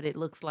and what it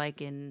looks like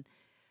in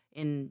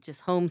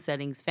just home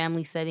settings,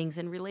 family settings,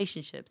 and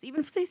relationships.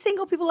 Even for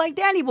single people like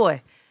Danny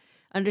Boy,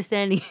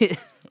 understanding it.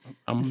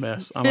 I'm a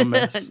mess. I'm a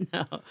mess.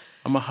 No.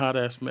 I'm a hot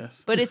ass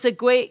mess. But it's a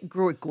great.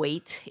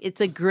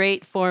 It's a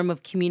great form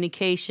of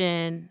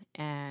communication,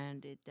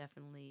 and it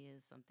definitely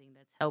is something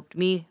that's helped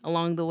me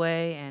along the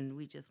way. And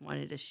we just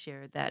wanted to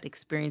share that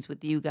experience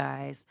with you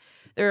guys.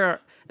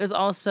 There's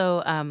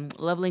also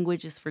love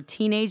languages for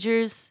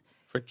teenagers,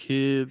 For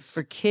kids.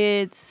 for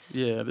kids.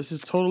 Yeah, this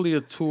is totally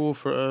a tool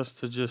for us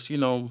to just,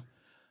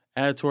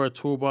 add to our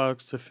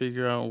toolbox to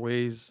figure out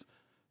ways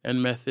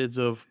and methods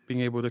of being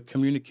able to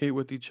communicate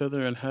with each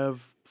other and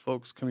have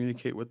folks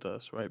communicate with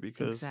us, right?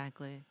 Because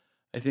Exactly.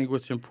 I think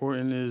what's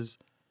important is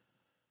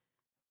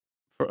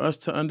for us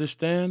to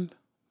understand,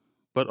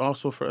 but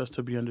also for us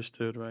to be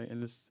understood, right?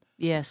 And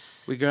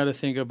Yes. we got to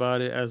think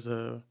about it as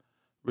a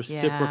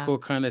reciprocal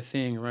kind of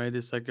thing, right?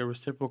 It's like a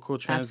reciprocal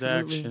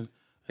transaction. Absolutely.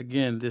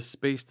 Again, this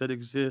space that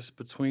exists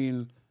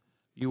between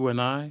you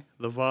and I,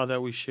 the vow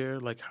that we share,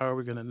 like how are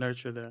we going to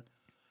nurture that?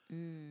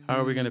 How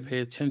are we going to pay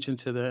attention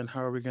to that? And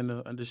how are we going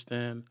to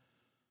understand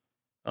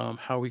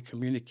how we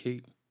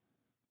communicate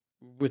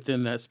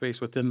within that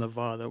space, within the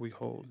vow that we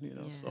hold, Yeah.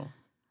 So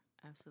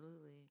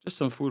Absolutely. just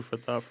some food for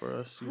thought for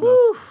us,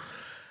 Whew.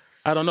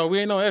 I don't know. We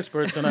ain't no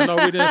experts, and I know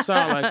we didn't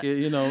sound like it.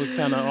 You know, we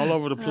kind of all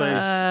over the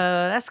place.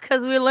 That's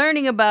because we're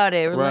learning about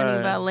it. We're learning Right.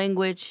 about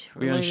language.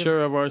 We're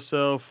unsure of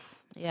ourselves,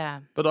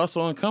 Yeah. but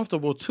also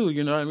uncomfortable too.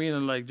 You know what I mean?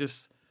 And like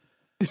just,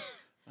 I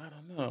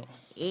don't know.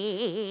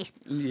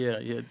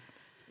 Yeah.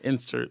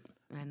 Insert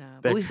I know.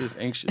 But we, Bex's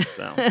anxious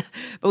sound.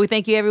 but we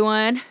thank you,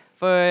 everyone,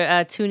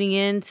 for tuning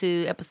in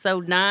to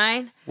episode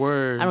 9.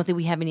 Word. I don't think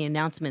we have any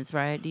announcements,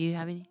 right? Do you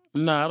have any?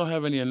 Nah, I don't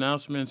have any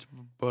announcements,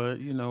 but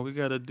you know we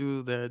got to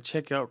do that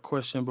checkout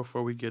question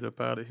before we get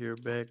up out of here,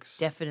 Bex.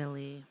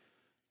 Definitely.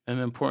 An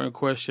important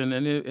question,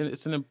 and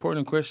it's an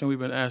important question we've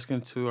been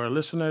asking to our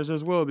listeners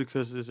as well,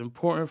 because it's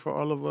important for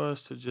all of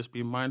us to just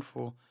be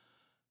mindful.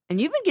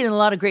 And you've been getting a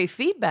lot of great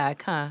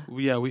feedback, huh?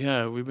 Yeah, we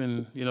have. We've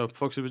been,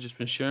 folks have just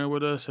been sharing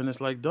with us, and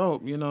it's like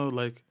dope.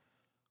 Like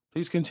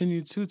please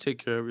continue to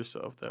take care of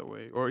yourself that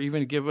way, or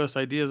even give us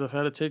ideas of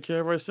how to take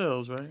care of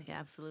ourselves, right? Yeah,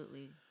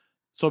 absolutely.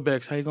 So,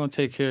 Bex, how you gonna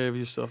take care of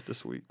yourself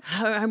this week?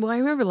 I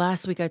remember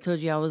last week I told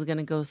you I was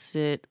gonna go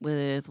sit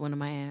with one of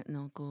my aunt and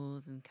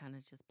uncles and kind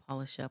of just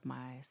polish up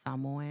my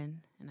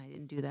Samoan, and I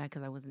didn't do that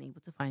because I wasn't able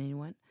to find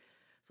anyone.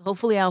 So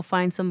hopefully I'll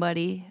find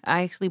somebody.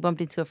 I actually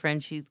bumped into a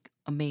friend. She's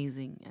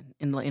amazing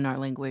in our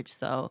language.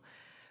 So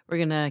we're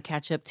gonna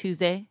catch up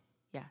Tuesday.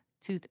 Yeah,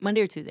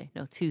 Monday or Tuesday?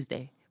 No,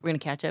 Tuesday. We're gonna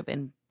catch up,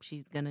 and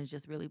she's gonna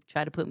just really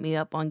try to put me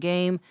up on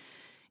game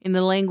in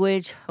the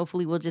language.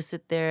 Hopefully we'll just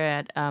sit there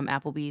at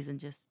Applebee's and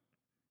just.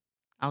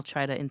 I'll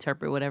try to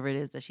interpret whatever it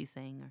is that she's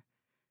saying.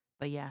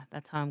 But yeah,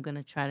 that's how I'm going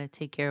to try to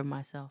take care of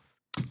myself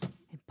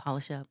and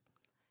polish up.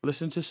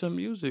 Listen to some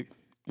music.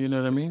 You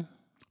know what I mean?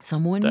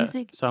 Samoan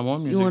music?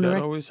 Samoan music,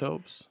 that always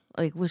helps.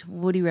 Like,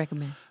 what do you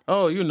recommend?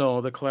 Oh,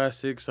 the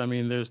classics. I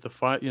mean, there's the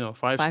five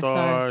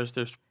stars.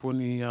 There's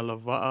Puni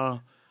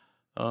Alava'a.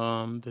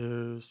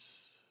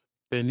 There's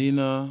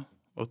Benina,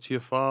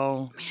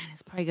 Otiafao. Man,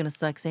 it's probably going to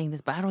suck saying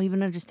this, but I don't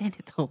even understand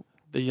it, though.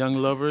 The Young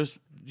Lovers.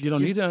 You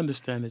don't need to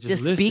understand it.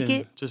 Just listen. Speak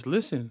it? Just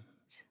listen.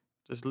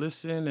 Just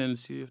listen and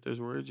see if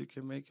there's words you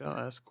can make out.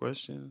 Ask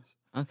questions.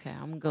 Okay,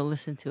 I'm going to go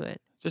listen to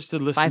it. Just to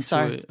listen 5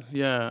 stars. to it.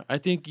 Yeah, I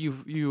think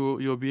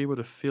you'll be able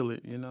to feel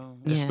it, Yeah.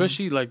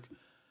 Especially like,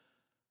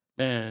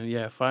 man,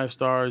 yeah, 5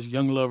 stars,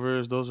 Young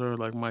Lovers. Those are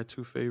like my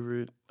 2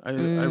 favorite. I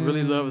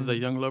really love the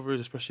Young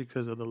Lovers, especially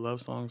because of the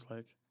love songs.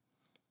 Like,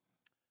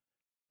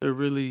 they're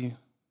really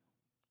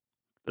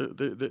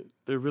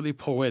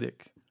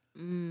poetic.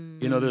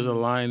 There's a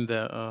line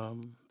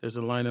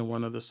in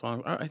one of the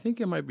songs. I think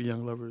it might be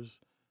Young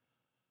Lovers,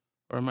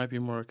 or it might be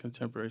more a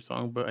contemporary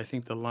song. But I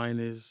think the line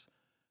is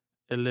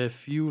 "Ele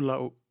fiu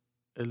la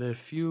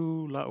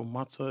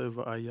umata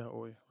eva aya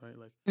oi," right?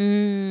 Like,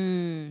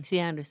 see,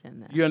 I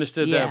understand that. You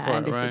understood that part, right? Yeah, I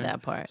understood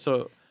that part.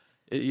 So,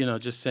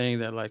 just saying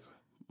that, like,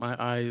 my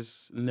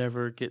eyes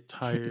never get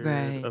tired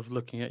Right. of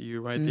looking at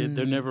you, right?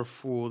 They're never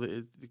full.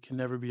 It can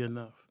never be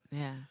enough.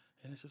 Yeah.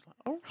 And it's just like,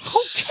 oh,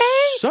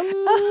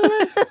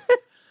 Okay.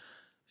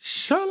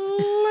 Shale.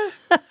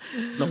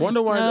 No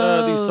wonder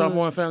why these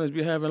Samoan families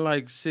be having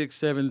like 6,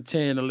 7,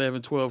 10,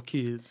 11, 12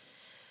 kids.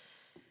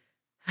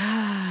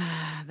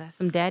 That's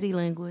some daddy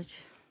language.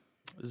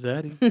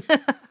 Zaddy.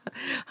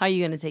 How you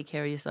going to take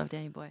care of yourself,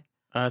 Danny boy?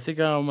 I think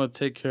I'm going to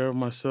take care of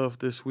myself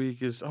this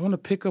week I want to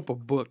pick up a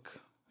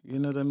book. You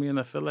know what I mean?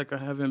 I feel like I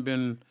haven't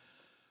been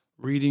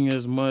reading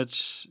as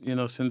much,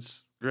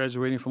 since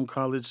graduating from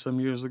college some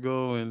years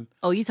ago. And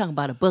you talking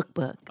about a book?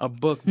 A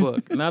book.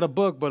 Not a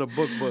book, but a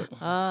book.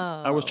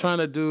 Oh. I was trying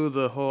to do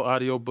the whole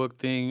audiobook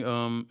thing,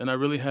 and I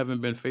really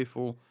haven't been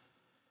faithful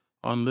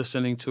on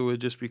listening to it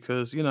just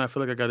because, I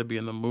feel like I got to be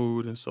in the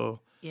mood. And so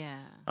Yeah.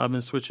 I've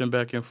been switching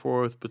back and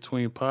forth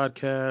between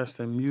podcasts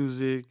and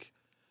music.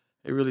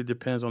 It really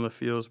depends on the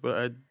feels,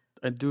 but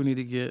I do need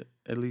to get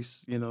at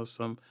least,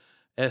 some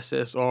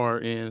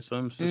SSR in,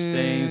 some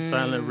sustained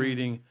silent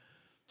reading,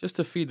 just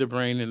to feed the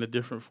brain in a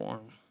different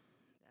form.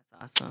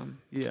 That's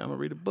awesome. Yeah, I'm going to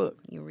read a book.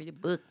 You can read a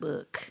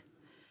book.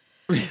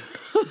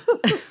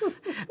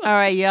 All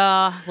right,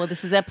 y'all. Well,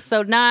 this is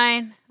episode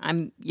 9.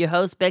 I'm your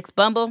host, Bex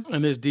Bumble.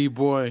 And this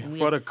D-Boy. And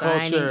For the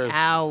culture.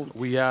 Out.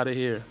 We out of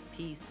here.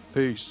 Peace.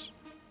 Peace.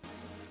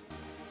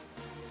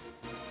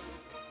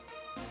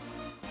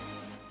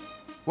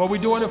 What we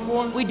doing it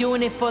for? We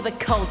doing it for the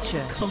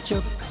culture.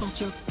 Culture.